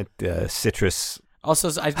 no, I meant citrus.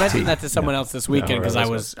 Also, I mentioned that to someone else this weekend because I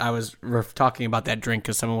was talking about that drink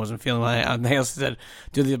because someone wasn't feeling it. And they also said,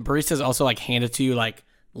 do the baristas also like hand it to you like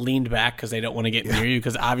leaned back because they don't want to get near you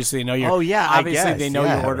because obviously they know you're. Oh yeah, obviously they know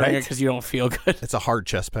you're ordering it because you don't feel good. It's a hard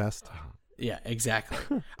chest pass. Yeah, exactly.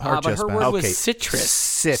 Hard but chest her pass. word was citrus.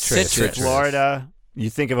 Citrus. Florida.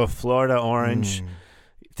 You think of a Florida orange.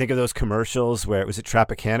 think of those commercials where it was at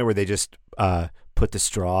Tropicana where they just put the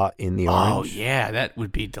straw in the orange. Oh, yeah, that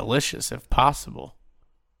would be delicious if possible.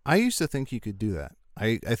 I used to think you could do that.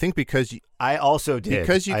 I think because I also did.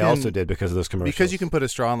 I also did because of those commercials. Because you can put a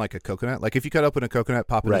straw in like a coconut. Like if you cut open a coconut,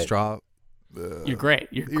 pop in a straw. You're great.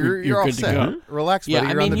 You're all good set. to go. Relax, buddy.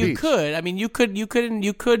 Yeah, You're on the beach.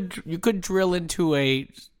 You could drill into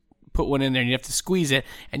put one in there and you have to squeeze it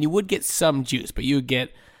and you would get some juice, but you would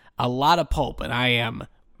get a lot of pulp, and I am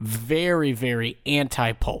very, very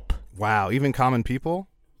anti-pulp. Wow, even common people?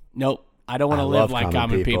 Nope. I don't want to live like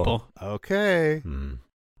common people. Okay.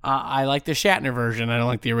 I like the Shatner version. I don't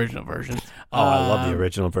like the original version. I love the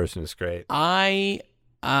original version. It's great. I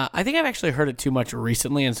think I've actually heard it too much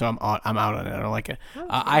recently, and so I'm out on it. I don't like it.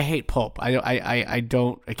 I hate pulp.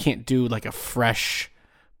 I can't do like a fresh,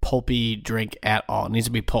 pulpy drink at all. It needs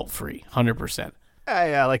to be pulp free, 100%.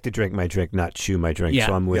 I like to drink my drink, not chew my drink. Yeah.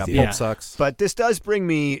 So I'm with you. Pulp sucks. But this does bring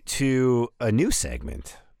me to a new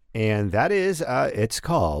segment, and that is it's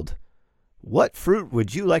called "What Fruit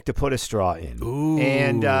Would You Like to Put a Straw In?" Ooh.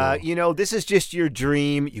 And this is just your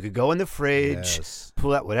dream. You could go in the fridge,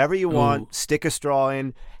 pull out whatever you want, stick a straw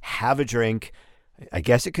in, have a drink. I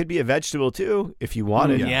guess it could be a vegetable too if you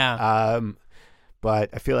wanted. Yeah.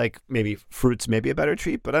 But I feel like maybe fruit's maybe a better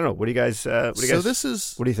treat. But I don't know. What do you guys? What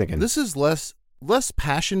are you thinking? This is less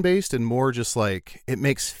passion based and more just like it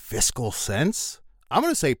makes fiscal sense. I'm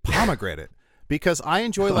gonna say pomegranate. Because I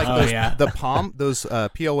enjoy like those POM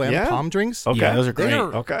POM drinks. Okay, yeah, those are great. They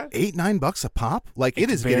are $8-9 a pop. Like it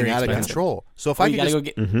is getting out of control. So if I could gotta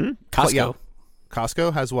just go get Costco.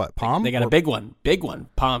 Costco has what? POM? They got a big one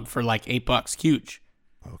POM for like $8, huge.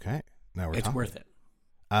 Okay, now we're it's talking. worth it.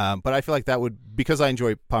 But I feel like that would, because I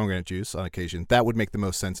enjoy pomegranate juice on occasion, that would make the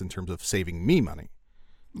most sense in terms of saving me money.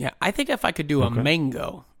 Yeah, I think if I could do a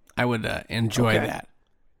mango, I would enjoy that.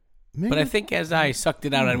 Mango? But I think as I sucked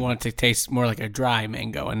it out, I'd want it to taste more like a dry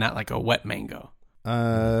mango and not like a wet mango.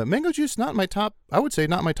 Mango juice, not my top. I would say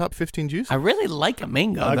not my top 15 juice. I really like a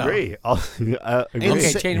mango. I though. agree. agree.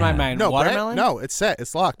 Okay, change my mind. No, watermelon? No, it's set.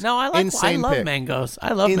 It's locked. No, I love mangoes.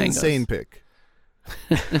 I love mangoes. Insane pick.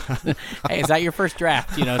 Hey, is that your first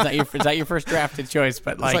draft? Is that your first drafted choice?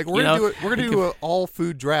 But it's like we're gonna do an all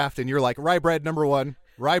food draft, and you're like rye bread number 1.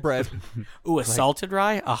 Rye bread. Ooh, a salted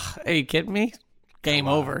rye? Oh, are you kidding me? Game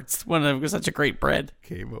over. It's such a great bread.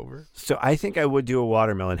 Game over. So I think I would do a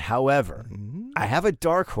watermelon. However, I have a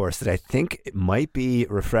dark horse that I think it might be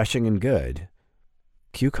refreshing and good.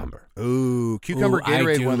 Cucumber. Ooh, cucumber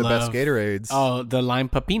Gatorade, one of the best Gatorades. Oh, the lime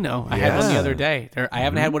pepino. I had one the other day. I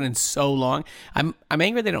haven't had one in so long. I'm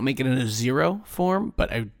angry they don't make it in a zero form,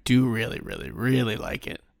 but I do really, really, really like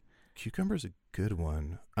it. Cucumber's a good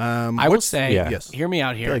one. I would say, yes. Hear me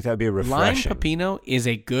out here. I feel like that'd be refreshing. Lime pepino is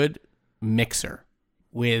a good mixer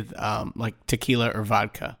with like tequila or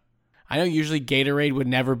vodka. I know usually Gatorade would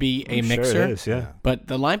never be a mixer, sure it is, yeah. But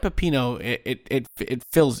the lime pepino, it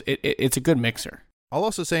fills it. It's a good mixer. I'll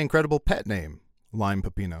also say incredible pet name, Lime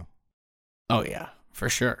Pepino. Oh yeah, for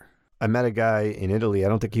sure. I met a guy in Italy. I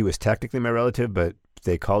don't think he was technically my relative, but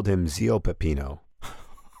they called him Zio Pepino.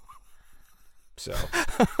 So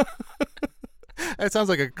that sounds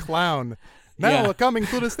like a clown. Now coming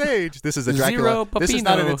to the stage. This is a Dracula. This is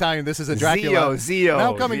not an Italian. This is a Dracula. Zio.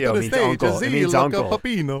 Now coming Zio to the stage. Uncle. It means uncle.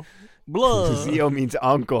 Pepino. Zio means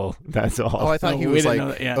uncle. That's all. Oh, I thought he was like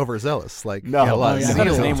overzealous. Like no, I thought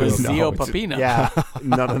his name was Zio Pepino. Yeah,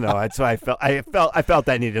 no. That's why I felt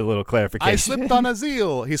I needed a little clarification. I slipped on a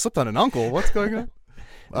Zio. He slipped on an uncle. What's going on?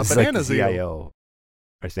 A banana like Zio.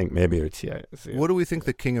 I think maybe it's TIO. What do we think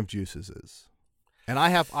the king of juices is? And I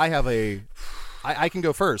have I can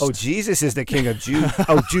go first. Oh, Jesus is the king of juice.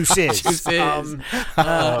 Oh, juices. Juices.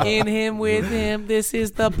 In him, with him, this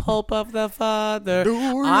is the pulp of the Father.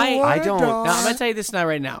 I don't. Now, I'm going to tell you this now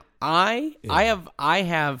right now. I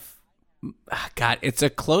have, God, it's a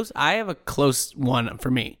close, I have a close one for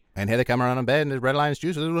me. And here they come around in bed, and the red lion's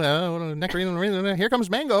juice, nectarine, here comes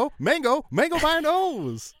mango by a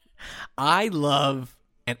nose. I love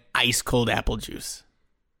an ice cold apple juice.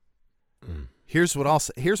 Here's what I'll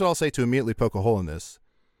say to immediately poke a hole in this.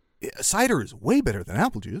 Cider is way better than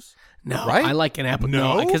apple juice. No, right? I like an apple.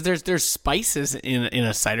 No, because there's spices in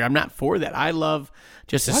a cider. I'm not for that. I love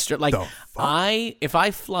just a straight like if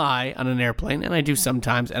I fly on an airplane, and I do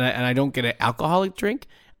sometimes, and I don't get an alcoholic drink,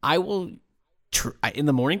 I will in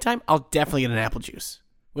the morning time. I'll definitely get an apple juice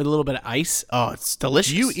with a little bit of ice. Oh, it's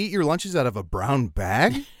delicious. Do you eat your lunches out of a brown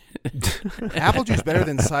bag? Apple juice better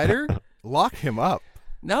than cider? Lock him up.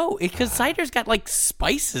 No, because cider's got like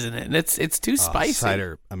spices in it, and it's too spicy.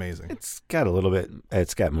 Cider, amazing. It's got a little bit.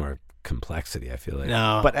 It's got more complexity. I feel like.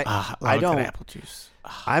 No, but I don't. apple juice.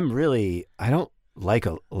 I'm really. I don't. like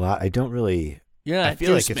a lot. I don't really. Yeah, I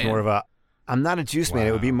feel like it's more of a. I'm not a juice man.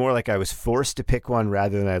 It would be more like I was forced to pick one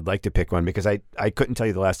rather than I'd like to pick one because I couldn't tell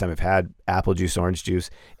you the last time I've had apple juice, orange juice,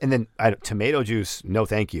 and then tomato juice. No,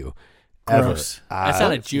 thank you. Gross. That's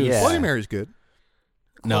not a juice. Yeah. Bloody Mary's good.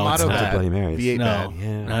 No, it's Clamato not. bad. Bloody Marys. V8 No, bad.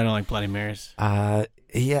 Yeah. no, I don't like Bloody Marys.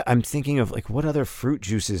 Yeah, I'm thinking of like what other fruit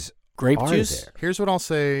juices Grape are juice? there? Here's what I'll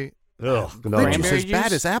say. Ugh, no. Grape juice Cranberry is bad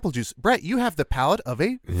juice? as apple juice. Brett, you have the palate of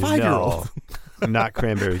a 5-year-old. No, not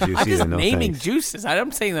cranberry juice I'm just either. No, naming thanks. juices.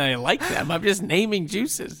 I'm saying that I like them. I'm just naming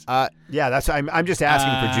juices. Yeah, that's. I'm just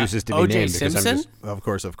asking for juices to be O.J. named because I'm Simpson?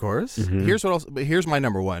 just. Of course. Mm-hmm. Here's my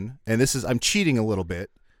number one, and I'm cheating a little bit.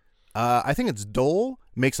 I think it's Dole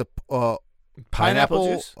makes a Pineapple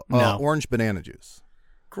juice? No. orange banana juice.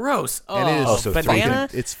 Gross. Oh, And it is Also banana.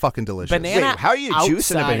 It's fucking delicious. Banana. Wait, how are you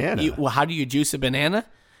juicing a outside- banana? well, how do you juice a banana?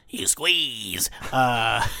 You squeeze.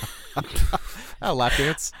 Oh, lap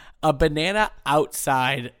dance. A banana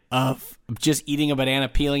outside of just eating a banana,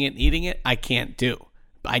 peeling it, and eating it, I can't do.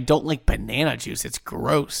 I don't like banana juice. It's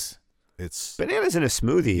gross. It's Bananas in a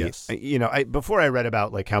smoothie. Yes. Before I read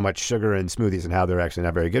about like how much sugar in smoothies and how they're actually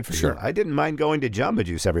not very good for Sure. you, I didn't mind going to Jamba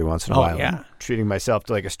Juice every once in a Oh, while. yeah. and treating myself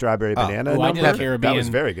to like a strawberry banana. Oh, I did the number. Caribbean. That was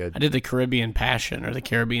very good. I did the Caribbean Passion or the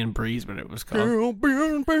Caribbean Breeze, what it was called.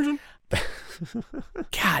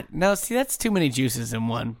 God, no, see, that's too many juices in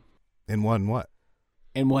one in one what?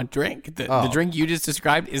 drink. The Oh. drink you just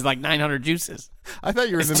described is like 900 juices. I thought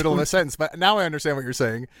you were in the middle of a sentence, but now I understand what you're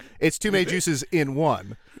saying. It's too many juices in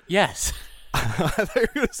one. Yes. I thought you were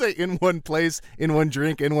going to say in one place, in one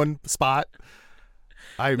drink, in one spot.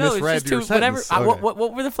 I No, misread it's just your too, whatever. sentence. Okay.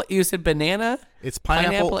 What were the you said banana? It's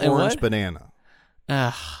pineapple and orange what? banana.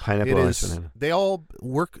 Ugh, Pineapple It orange is. banana. They all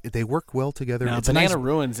work. They work well together. no, It's a banana nice.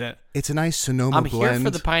 ruins it. It's a nice Sonoma I'm blend. here for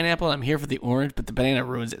the pineapple. I'm here for the orange, but the banana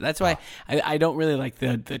ruins it. That's why I don't really like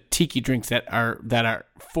the tiki drinks that are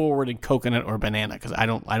forward in coconut or banana because I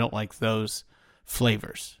don't like those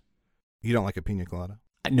flavors. You don't like a pina colada?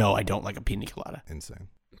 No, I don't like a pina colada. Insane.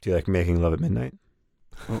 Do you like making love at midnight?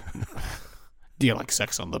 Do you like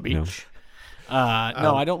sex on the beach? No.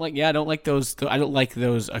 No, I don't like. Yeah, I don't like those. I don't like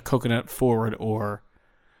those coconut forward or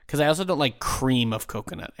because I also don't like cream of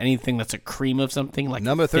coconut. Anything that's a cream of something like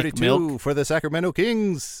Number thick 32 milk. for the Sacramento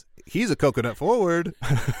Kings. He's a coconut forward.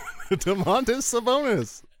 Domantas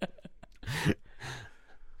Sabonis.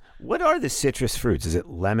 What are the citrus fruits? Is it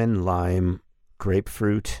lemon, lime,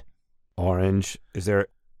 grapefruit, orange? Is that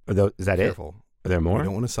Careful. it? Are there more? We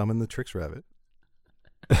don't want to summon the Trix Rabbit.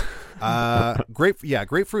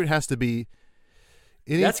 Grapefruit has to be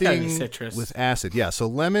That's gotta be anything citrus. with acid. Yeah, so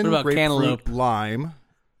lemon, What about grapefruit, cantaloupe? lime.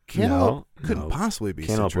 Cantaloupe couldn't no. possibly be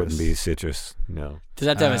Cantaloupe citrus. wouldn't be citrus. No. Does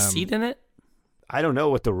that have a seed in it? I don't know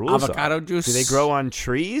what the rules Avocado are. juice? Do they grow on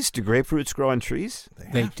trees? Do grapefruits grow on trees?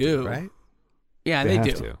 They have to, do. right? Yeah, They they have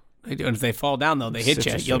do. to. They do. And if they fall down, though, they hit you.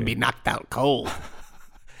 Citrus You'll tree. be knocked out cold.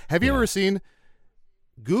 Have you ever seen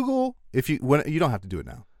Google? If you don't have to do it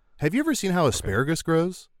now. Have you ever seen how asparagus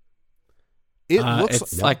grows? It looks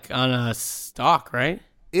it's like on a stalk, right?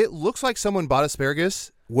 It looks like someone bought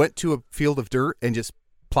asparagus, went to a field of dirt, and just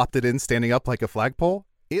plopped it in, standing up like a flagpole.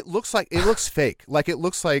 It looks fake. Like it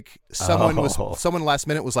looks like someone last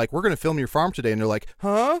minute was like, "We're going to film your farm today," and they're like,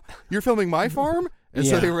 "Huh? You're filming my farm?" And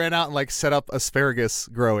so Yeah. they ran out and like set up asparagus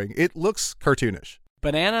growing. It looks cartoonish.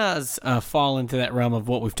 Bananas fall into that realm of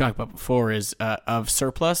what we've talked about before is of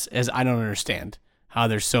surplus. As I don't understand how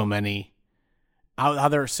there's so many, how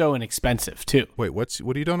they're so inexpensive too. Wait, what you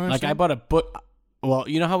don't understand? Like I bought a book. Well,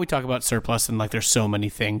 you know how we talk about surplus and like there's so many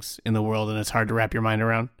things in the world and it's hard to wrap your mind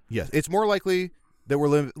around. Yes, it's more likely that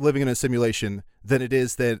we're living in a simulation than it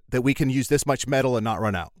is that we can use this much metal and not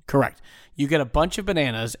run out. Correct. You get a bunch of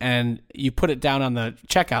bananas and you put it down on the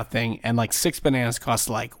checkout thing, and like 6 bananas cost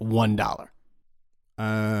like $1.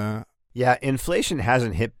 Yeah, inflation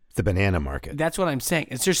hasn't hit the banana market. That's what I'm saying.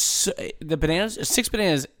 It's just the bananas. 6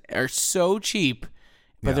 bananas are so cheap,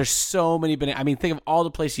 but there's so many bananas. I mean, think of all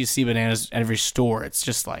the places you see bananas at every store. It's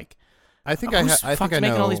just like I think who's I fuck's know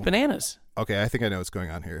making all these bananas. Okay, I think I know what's going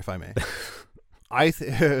on here, if I may.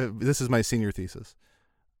 This is my senior thesis.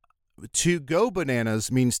 To go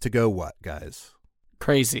bananas means to go what, guys?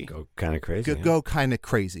 Crazy. Go kind of crazy. yeah. Go kind of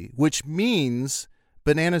crazy, which means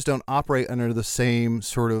bananas don't operate under the same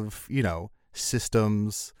sort of,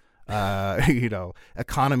 systems,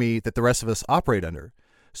 economy that the rest of us operate under.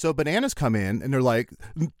 So bananas come in and they're like,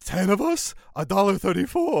 10 of us,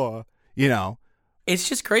 $1.34, It's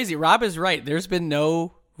just crazy. Rob is right. There's been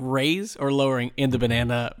no raise or lowering in the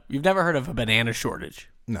banana. You've never heard of a banana shortage.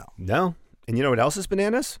 No. No. And you know what else is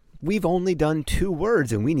bananas? we've only done 2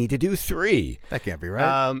 words and we need to do 3. That can't be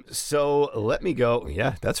right. So let me go.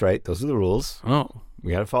 Yeah, that's right. Those are the rules. Oh.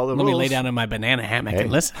 We got to follow the rules. Let me lay down in my banana hammock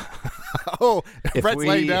and listen. Oh, Brett's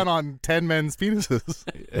laying down on 10 men's penises.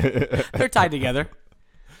 They're tied together.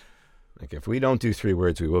 Like if we don't do 3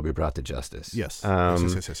 words, we will be brought to justice. Yes.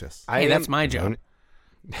 Yes. Hey, that's my job.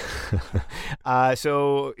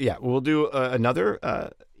 So, yeah, we'll do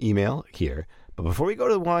another email here. But before we go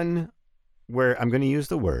to the one where I'm going to use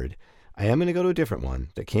the word, I am going to go to a different one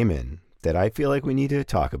that came in that I feel like we need to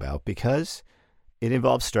talk about because it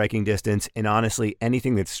involves striking distance. And honestly,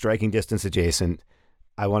 anything that's striking distance adjacent,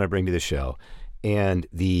 I want to bring to the show. And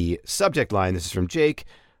the subject line, this is from Jake,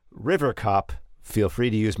 River Cop, feel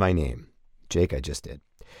free to use my name. Jake, I just did.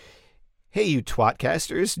 Hey, you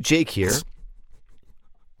twatcasters, Jake here.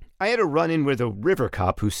 I had a run-in with a river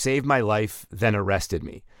cop who saved my life, then arrested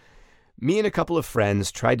me. Me and a couple of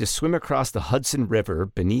friends tried to swim across the Hudson River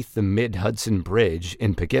beneath the Mid-Hudson Bridge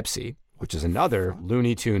in Poughkeepsie, which is another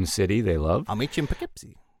Looney Tunes city they love. I'll meet you in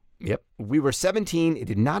Poughkeepsie. Yep. We were 17 and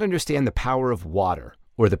did not understand the power of water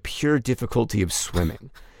or the pure difficulty of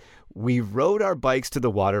swimming. We rode our bikes to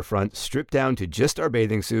the waterfront, stripped down to just our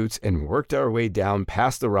bathing suits, and worked our way down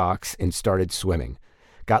past the rocks and started swimming.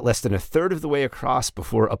 Got less than a third of the way across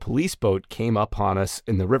before a police boat came up on us,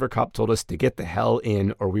 and the river cop told us to get the hell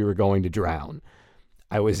in or we were going to drown.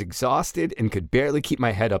 I was exhausted and could barely keep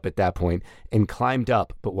my head up at that point and climbed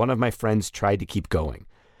up, but one of my friends tried to keep going.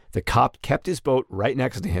 The cop kept his boat right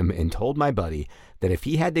next to him and told my buddy that if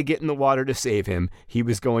he had to get in the water to save him, he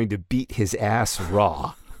was going to beat his ass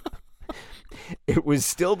raw. It was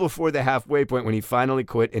still before the halfway point when he finally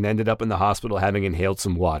quit and ended up in the hospital having inhaled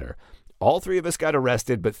some water. All 3 of us got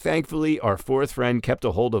arrested, but thankfully our 4th friend kept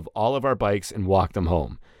a hold of all of our bikes and walked them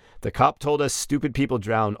home. The cop told us stupid people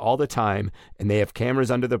drown all the time, and they have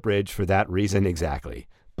cameras under the bridge for that reason exactly.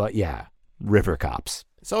 But yeah, river cops.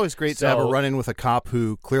 It's always great to have a run-in with a cop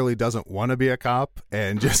who clearly doesn't want to be a cop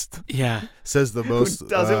and just says the most who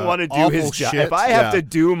doesn't want to do his job. Shit. If I have to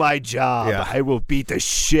do my job, I will beat the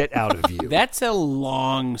shit out of you. That's a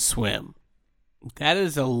long swim. That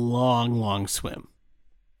is a long, long swim.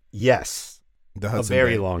 Yes. A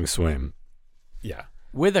very long swim. Yeah.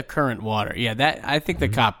 With a current water. Yeah, that I think the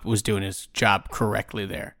cop was doing his job correctly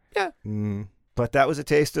there. Yeah. But that was a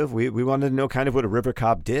taste of, we wanted to know kind of what a river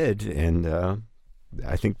cop did, and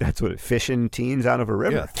I think that's what fishing teens out of a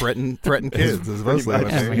river. Yeah, threaten kids is mostly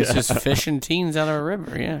what I mean. It's just fishing teens out of a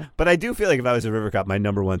river, yeah. But I do feel like if I was a river cop, my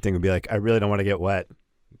number one thing would be like, I really don't want to get wet.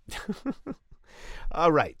 All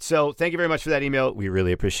right. So thank you very much for that email. We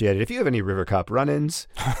really appreciate it. If you have any river cop run-ins,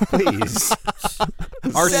 please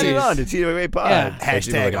send it on to TWA Pod. Yeah.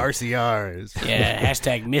 Hashtag RCRs. Yeah,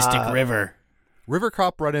 hashtag Mystic River. River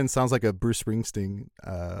cop run-in sounds like a Bruce Springsteen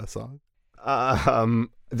song.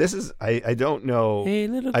 This is I don't know. Hey,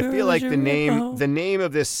 little I girl, feel like the name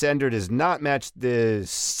of this sender does not match the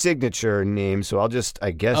signature name, so I'll just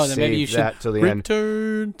save that till the end.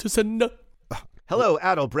 Return to sender. Hello,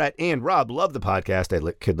 Adel, Brett, and Rob. Love the podcast.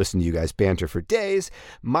 I could listen to you guys banter for days.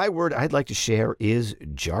 My word I'd like to share is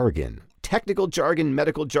jargon. Technical jargon,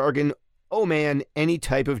 medical jargon. Oh man, any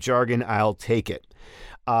type of jargon, I'll take it.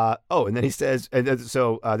 And then he says,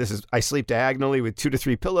 this is, I sleep diagonally with 2 to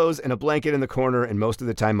 3 pillows and a blanket in the corner, and most of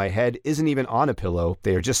the time my head isn't even on a pillow.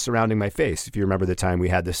 They are just surrounding my face. If you remember the time we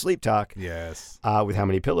had the sleep talk. Yes. With how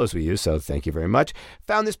many pillows we use, so thank you very much.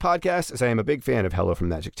 Found this podcast as I am a big fan of Hello from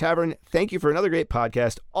Magic Tavern. Thank you for another great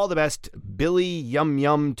podcast. All the best, Billy Yum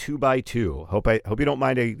Yum 2x2. Hope you don't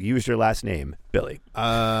mind I used your last name, Billy.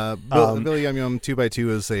 Billy Yum Yum 2x2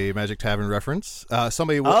 is a Magic Tavern reference.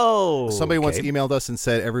 Somebody once emailed us and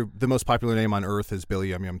said the most popular name on Earth is Billy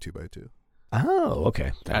Yum Yum 2x2. Oh,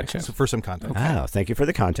 okay. Gotcha. So for some context. Okay. Wow, thank you for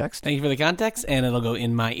the context. Thank you for the context, and it'll go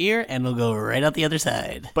in my ear, and it'll go right out the other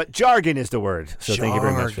side. But jargon is the word, so thank you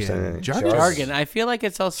very much for saying that. Jargon. I feel like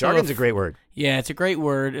it's also... Jargon's a great word. Yeah, it's a great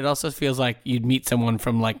word. It also feels like you'd meet someone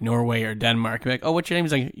from like Norway or Denmark. Be like, oh, what's your name?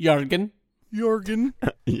 He's like, Jargon. Jargon.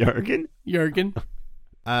 Jargon? Jargon.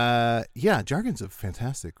 Yeah, jargon's a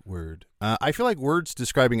fantastic word. I feel like words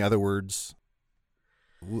describing other words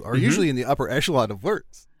are usually in the upper echelon of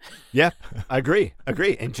words. Yeah, I agree.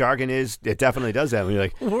 And jargon it definitely does that. When you're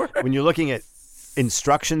like, when you're looking at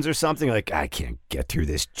instructions or something, you're like, I can't get through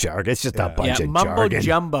this jargon. It's just a bunch of mumbo jargon.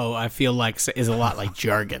 jumbo, I feel like, is a lot like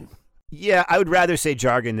jargon. Yeah, I would rather say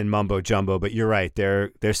jargon than mumbo jumbo, but you're right.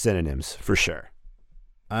 They're synonyms for sure.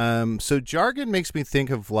 So jargon makes me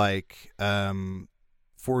think of like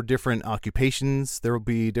for different occupations, there will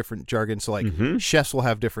be different jargon. So, like, chefs will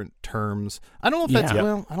have different terms. I don't know if that's I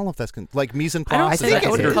don't know if that's like mise en place. I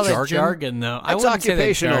wouldn't call jargon? it jargon though. I It's wouldn't say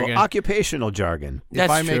that's jargon. occupational jargon.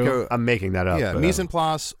 That's true. I'm making that up. Yeah, mise en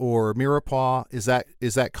place or mirepoix, is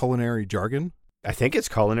that culinary jargon? I think it's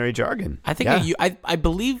culinary jargon. I think I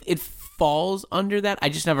believe it falls under that. I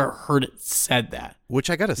just never heard it said that.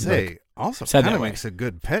 Which I gotta say, also said kind that of way. makes a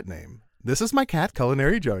good pet name. This is my cat,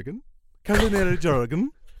 culinary jargon. Culinary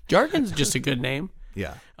jargon. Jargon's just a good name.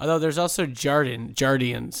 Yeah. Although there's also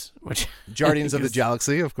Jardians, which Jardians of the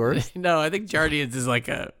Galaxy, of course. No, I think Jardians is like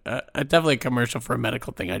a definitely a commercial for a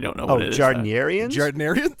medical thing. I don't know what it is. Jardinarians?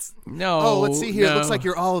 Jardinarians? No. Oh, let's see here. It no. looks like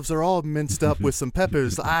your olives are all minced up with some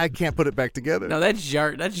peppers. I can't put it back together. No, that's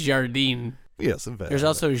Jardine. Yes, in fact. There's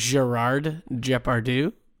also Gerard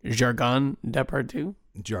Depardieu, Jargon Depardieu.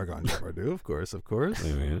 Jargon Depardieu, of course.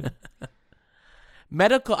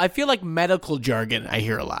 Medical. I feel like medical jargon I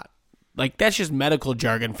hear a lot. Like that's just medical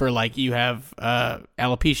jargon for like you have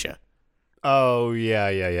alopecia. Oh, yeah.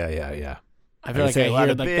 I feel like I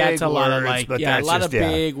hear like that's a lot of like a lot of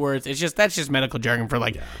big words. That's just medical jargon for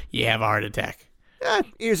like you have a heart attack.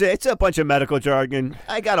 It's a bunch of medical jargon.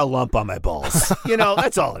 I got a lump on my balls.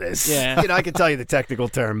 That's all it is. Yeah. I can tell you the technical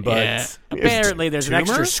term, but apparently there's an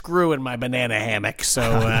extra screw in my banana hammock, so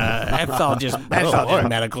that's all just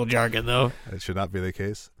medical jargon, though. It should not be the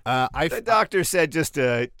case. The doctor said just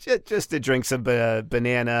to drink some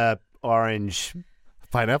banana, orange,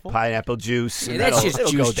 pineapple juice. Yeah, that's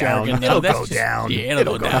just juice jargon. It'll go down. Yeah,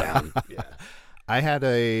 it'll go down. Yeah. I had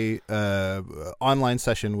a online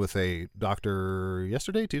session with a doctor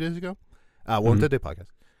yesterday, 2 days ago. Today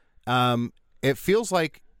podcast. It feels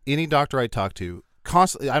like any doctor I talk to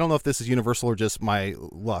constantly. I don't know if this is universal or just my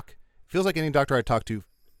luck. It feels like any doctor I talk to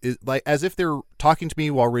is like as if they're talking to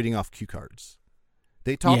me while reading off cue cards.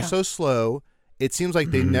 They talk so slow. It seems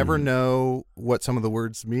like they never know what some of the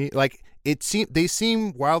words mean. Like they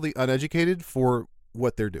seem wildly uneducated for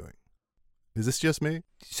what they're doing. Is this just me?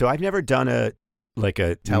 So I've never done a meet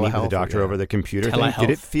with a doctor over the computer thing. Did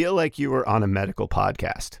it feel like you were on a medical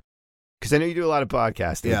podcast? Because I know you do a lot of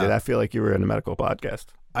podcasting. Yeah. Did that feel like you were in a medical podcast?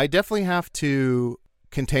 I definitely have to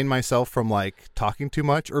contain myself from like talking too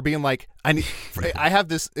much or being like I have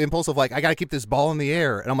this impulse of like I got to keep this ball in the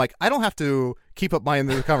air, and I'm like I don't have to keep up my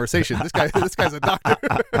end of the conversation. This guy's a doctor.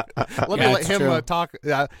 Let him talk.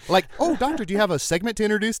 Like, oh, doctor, do you have a segment to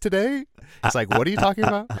introduce today? It's like, what are you talking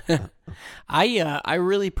about? I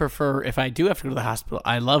really prefer if I do have to go to the hospital.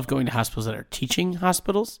 I love going to hospitals that are teaching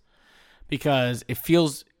hospitals because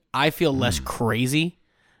I feel less crazy.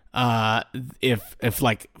 If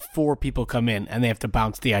like 4 people come in and they have to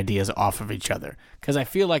bounce the ideas off of each other, because I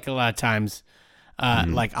feel like a lot of times,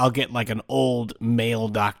 like I'll get like an old male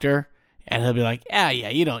doctor and he'll be like,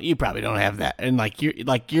 you probably don't have that, and like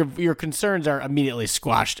your concerns are immediately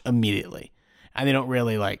squashed immediately, and they don't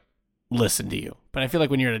really like listen to you. But I feel like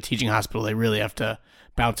when you're in a teaching hospital, they really have to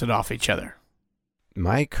bounce it off each other.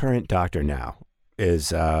 My current doctor now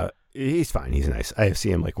is he's fine. He's nice. I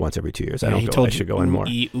see him like once every 2 years. I should go in more.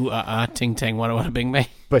 Ting tang, what bing bang.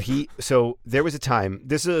 But so there was a time.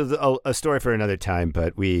 This is a story for another time.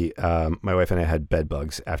 But my wife and I had bed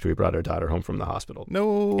bugs after we brought our daughter home from the hospital.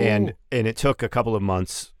 No. And it took a couple of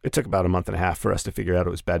months. It took about a month and a half for us to figure out it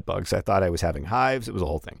was bed bugs. I thought I was having hives. It was a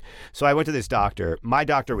whole thing. So I went to this doctor. My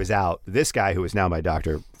doctor was out. This guy who is now my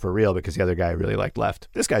doctor for real, because the other guy I really liked left.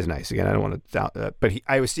 This guy's nice. Again, I don't want to doubt. But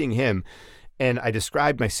I was seeing him. And I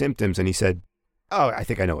described my symptoms, and he said, "Oh, I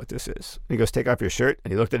think I know what this is." And he goes, "Take off your shirt."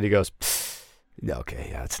 And he looked at it. He goes, "Okay,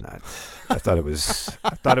 yeah, it's not. I thought it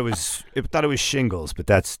was shingles, but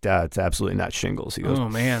that's absolutely not shingles." He goes, "Oh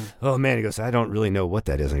man." He goes, "I don't really know what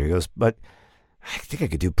that is." And he goes, "But I think I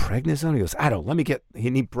could do prednisone." He goes, "I don't. Let me get."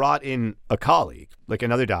 And he brought in a colleague, like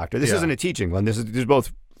another doctor. This isn't a teaching one. This is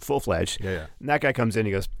both full-fledged. Yeah. And that guy comes in.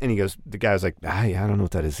 He goes, the guy was like, I don't know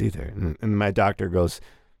what that is either. And my doctor goes,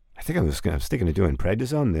 "I think I was thinking of doing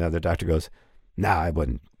prednisone." And the other doctor goes, "Nah, I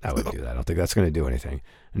wouldn't do that. I don't think that's going to do anything."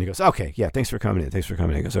 And he goes, "Okay, yeah, thanks for coming in.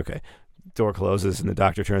 He goes, "Okay." Door closes, and the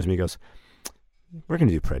doctor turns to me and goes, "We're going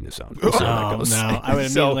to do prednisone." No, I would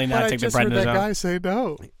immediately not take the prednisone. I just heard that guy say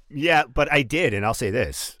no. Yeah, but I did, and I'll say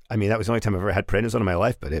this. I mean, that was the only time I've ever had prednisone in my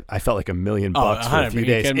life, but I felt like $1 million for a few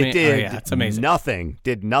days. It did it's amazing.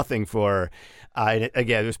 Nothing for...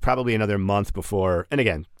 again, it was probably another month before, and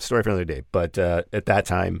again, story for another day. But at that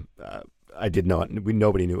time, I did not.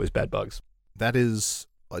 Nobody knew it was bed bugs. That is,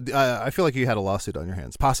 I feel like you had a lawsuit on your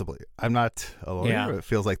hands. Possibly, I'm not a lawyer. Yeah. It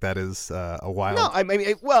feels like that is a wild. No, I mean,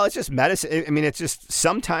 it's just medicine. I mean, it's just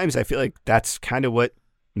sometimes I feel like that's kind of what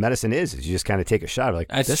medicine is you just kind of take a shot. Like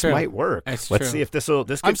this might work. Let's see if this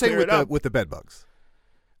could clear it up with the bed bugs.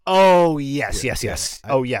 Oh, yes.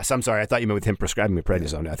 Oh, yes. I'm sorry. I thought you meant with him prescribing me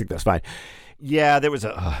prednisone. I think that's fine. Yeah, there was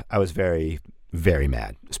I was very, very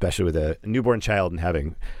mad, especially with a newborn child and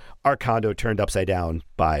having our condo turned upside down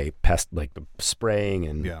by spraying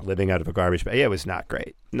and living out of a garbage bag. Yeah, it was not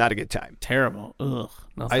great. Not a good time. Terrible. Ugh.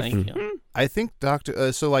 No, thank you. I think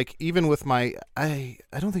Dr. So like even with my, I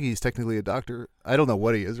don't think he's technically a doctor. I don't know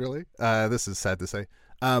what he is really. This is sad to say.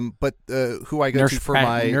 But who I go to for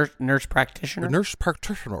my nurse practitioner.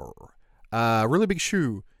 Really big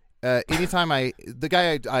shoe. Anytime the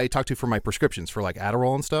guy I talk to for my prescriptions for like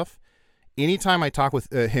Adderall and stuff. Anytime I talk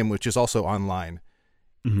with him, which is also online.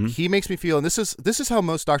 Mm-hmm. He makes me feel, and this is how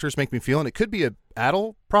most doctors make me feel, and it could be a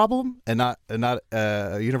adult problem and not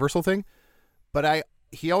a universal thing, but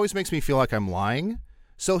he always makes me feel like I'm lying.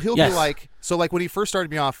 So he'll be like, when he first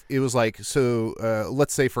started me off, it was like,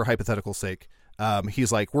 let's say for hypothetical sake,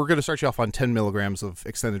 he's like, we're going to start you off on 10 milligrams of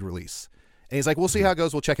extended release, and he's like, we'll see how it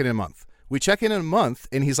goes. We'll check in a month. We check in a month,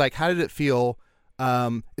 and he's like, how did it feel?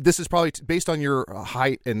 This is probably based on your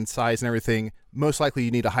height and size and everything. Most likely,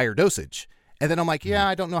 you need a higher dosage. And then I'm like, yeah,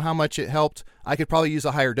 I don't know how much it helped. I could probably use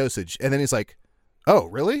a higher dosage. And then he's like, oh,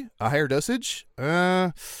 really? A higher dosage? We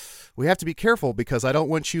have to be careful because I don't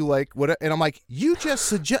want you like what. And I'm like, you just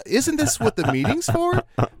suggest, isn't this what the meeting's for?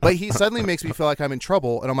 But he suddenly makes me feel like I'm in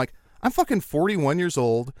trouble. And I'm like, I'm fucking 41 years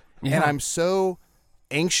old and I'm so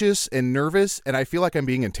anxious and nervous and I feel like I'm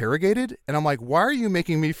being interrogated. And I'm like, why are you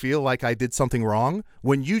making me feel like I did something wrong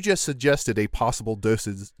when you just suggested a possible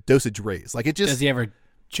dosage raise? Like it just. Does he ever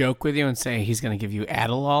joke with you and say he's going to give you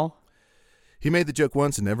Adderall? He made the joke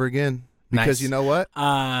once and never again. Because you know what?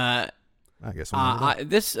 I guess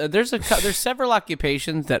there's several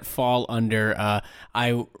occupations that fall under.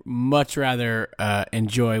 I much rather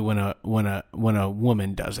enjoy when a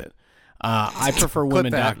woman does it. I prefer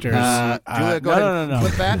women doctors. Julia, go ahead. No.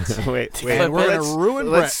 Clip that. Wait. And we're gonna ruin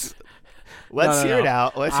Brett. Let's hear it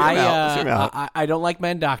out. Let's hear it out. I don't like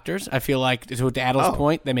men doctors. I feel like, to Adol's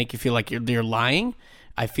point, they make you feel like you're lying.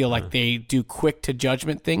 I feel like they do quick to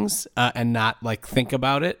judgment things and not like think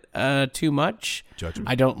about it too much. Judgment.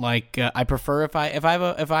 I don't like. I prefer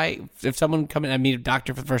if someone come in and meet a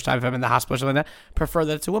doctor for the first time, if I'm in the hospital or something like that, prefer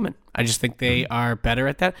that it's a woman. I just think they are better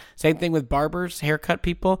at that. Same thing with barbers, haircut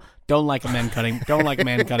people. Don't like a man cutting. Don't like a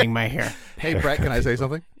man cutting my hair. Hey Brett, can I say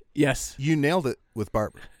something? Yes. You nailed it with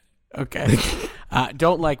barber. Okay.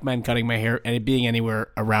 Don't like men cutting my hair and it being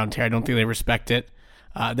anywhere around here. I don't think they respect it.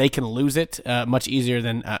 They can lose it much easier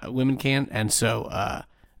than women can, and so I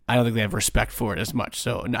don't think they have respect for it as much.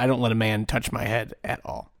 So I don't let a man touch my head at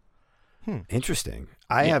all. Interesting.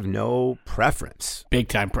 I have no preference.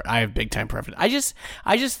 I have big time preference. I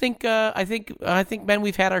just think I think men,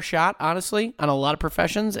 we've had our shot, honestly, on a lot of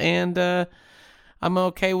professions, and I'm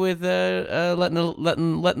okay with letting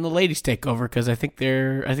the ladies take over because I think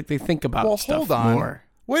they think about stuff hold on. more.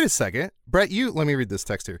 Wait a second, Brett. Let me read this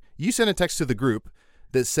text here. You sent a text to the group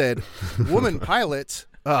that said, "Woman pilot."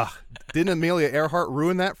 Didn't Amelia Earhart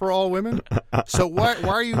ruin that for all women? So why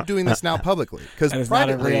are you doing this now publicly? Because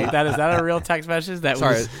privately, that is not a real text message.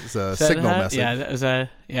 It's a signal message. Yeah, that was a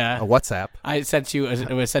WhatsApp. I sent you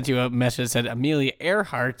a message that said Amelia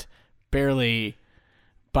Earhart, barely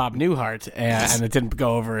Bob Newhart, and it didn't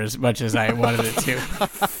go over as much as I wanted it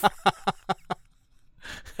to.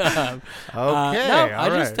 Okay,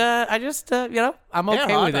 I just I'm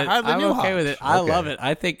okay with it. I'm okay with it. I love it.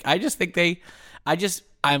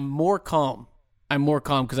 I'm more calm. I'm more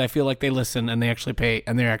calm because I feel like they listen and they actually pay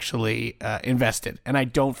and they're actually invested. And I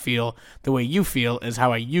don't feel the way you feel is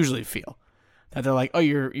how I usually feel. That they're like, oh,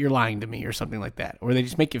 you're lying to me or something like that, or they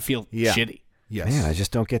just make you feel shitty. Yes. Man, I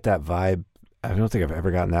just don't get that vibe. I don't think I've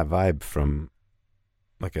ever gotten that vibe from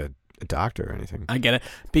like a doctor or anything. I get it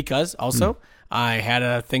because also. I had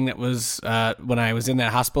a thing that was when I was in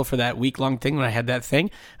that hospital for that week-long thing. When I had that thing,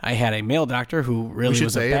 I had a male doctor who really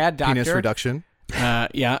was a bad doctor. Penis reduction. I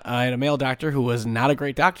had a male doctor who was not a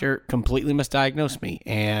great doctor, completely misdiagnosed me,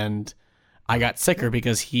 and I got sicker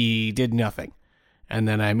because he did nothing. And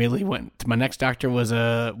then I immediately went to my next doctor was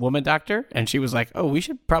a woman doctor, and she was like, "Oh, we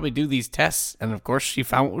should probably do these tests." And of course, she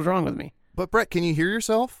found what was wrong with me. But Brett, can you hear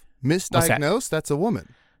yourself? Misdiagnosed? That's a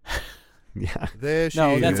woman. Yeah. That's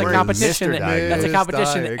a competition. That's a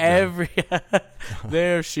competition.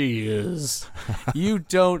 There she is. You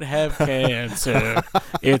don't have cancer.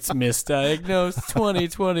 It's misdiagnosed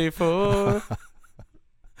 2024.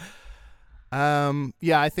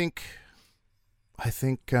 Yeah, I think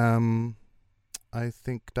I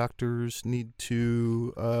think doctors need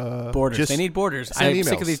to borders. They need borders. I'm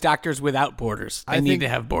sick of these doctors without borders. They need to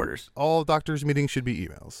have borders. All doctors' meetings should be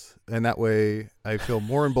emails, and that way I feel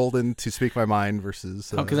more emboldened to speak my mind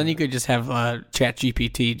versus. Because then you could just have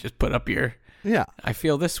ChatGPT just put up your. Yeah. I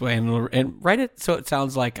feel this way, and write it so it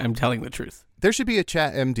sounds like I'm telling the truth. There should be a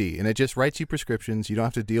Chat MD, and it just writes you prescriptions. You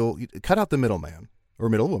don't have to cut out the middleman or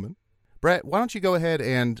middlewoman. Brett, why don't you go ahead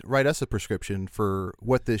and write us a prescription for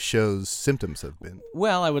what this show's symptoms have been?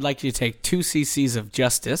 Well, I would like you to take 2 cc's of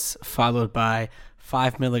Justice, followed by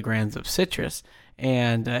 5 milligrams of citrus.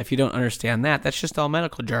 And if you don't understand that, that's just all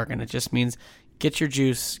medical jargon. It just means get your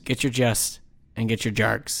juice, get your just, and get your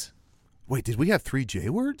jargs. Wait, did we have 3 J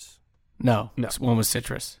words? No. One was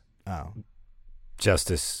citrus. Oh.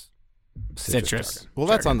 Justice. Citrus. Well,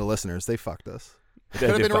 that's on the listeners. They fucked us. Could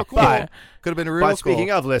have been real cool. But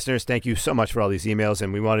Speaking of listeners, thank you so much for all these emails.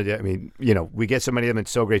 And we wanted to, we get so many of them.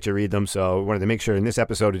 It's so great to read them. So we wanted to make sure in this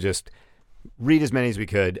episode to just read as many as we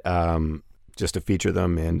could, just to feature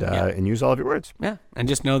them and use all of your words. Yeah. And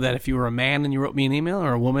just know that if you were a man and you wrote me an email,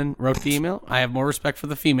 or a woman wrote the email, I have more respect for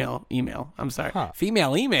the female email. I'm sorry. Huh.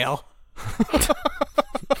 Female email?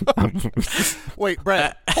 Wait,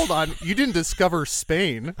 Brett, hold on. You didn't discover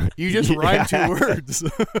Spain. You just rhymed 2 words.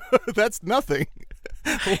 That's nothing.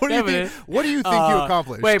 What do you think you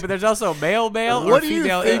accomplished? Wait, but there's also male or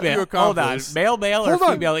female email. Hold on. Male or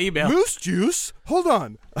female email? Moose juice? Hold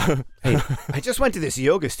on. Hey, I just went to this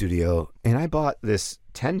yoga studio and I bought this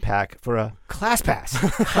 10-pack for a class pass.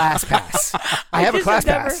 I have a class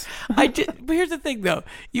pass. But here's the thing, though.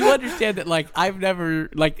 You understand that, I've never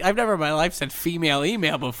in my life said female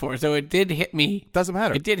email before, so it did hit me. Doesn't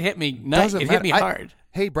matter. It did hit me. Hit me hard.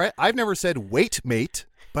 Hey, Brett, I've never said wait, mate,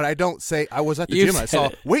 but I don't say I was at the gym. I saw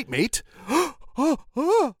wait, mate.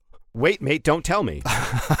 Wait, mate, don't tell me.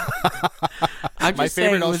 I'm just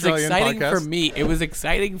saying it was exciting podcast. For me. It was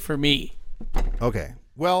exciting for me. Okay.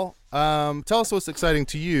 Well, tell us what's exciting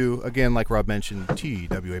to you. Again, like Rob mentioned,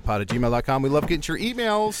 twapod@gmail.com. We love getting your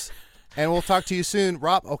emails, and we'll talk to you soon.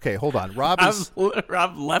 Rob, okay, hold on. Rob left his room.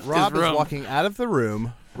 Rob is walking out of the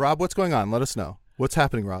room. Rob, what's going on? Let us know. What's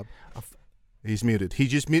happening, Rob? He's muted.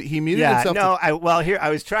 He muted himself. No, I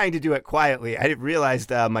was trying to do it quietly. I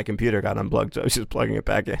realized my computer got unplugged, so I was just plugging it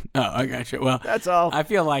back in. Oh, I got you. Well, that's all. I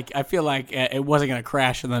feel like it wasn't going to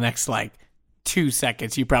crash in the next 2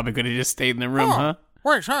 seconds. You probably could have just stayed in the room, huh?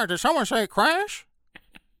 Wait, sorry, did someone say crash?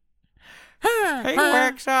 He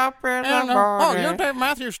wakes up in the morning. Oh, you're Dave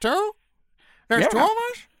Matthews too? There's 2 of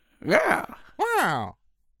us? Yeah. Wow.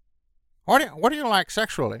 What do you like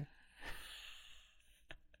sexually?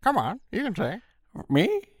 Come on, you can say.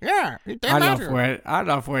 Me? Yeah, I don't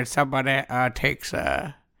know if when somebody takes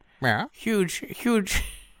a huge.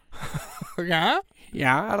 Yeah.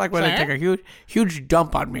 Yeah, I like when they take a huge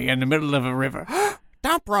dump on me in the middle of a river.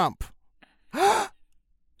 Dump rump.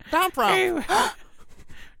 Dump rump.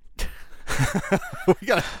 we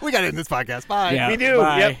got to end this podcast. Bye. Yeah, we do.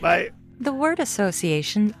 Bye. Yep. Bye. The word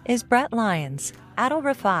association is Brett Lyons, Adil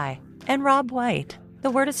Rafai, and Rob White. The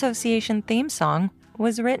word association theme song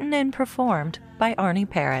was written and performed by Arnie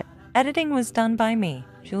Parrott. Editing was done by me,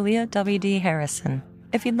 Julia W.D. Harrison.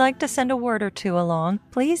 If you'd like to send a word or 2 along,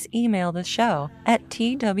 please email the show at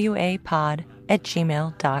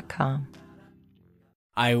twapod@gmail.com.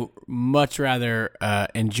 I much rather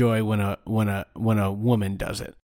enjoy when a woman does it.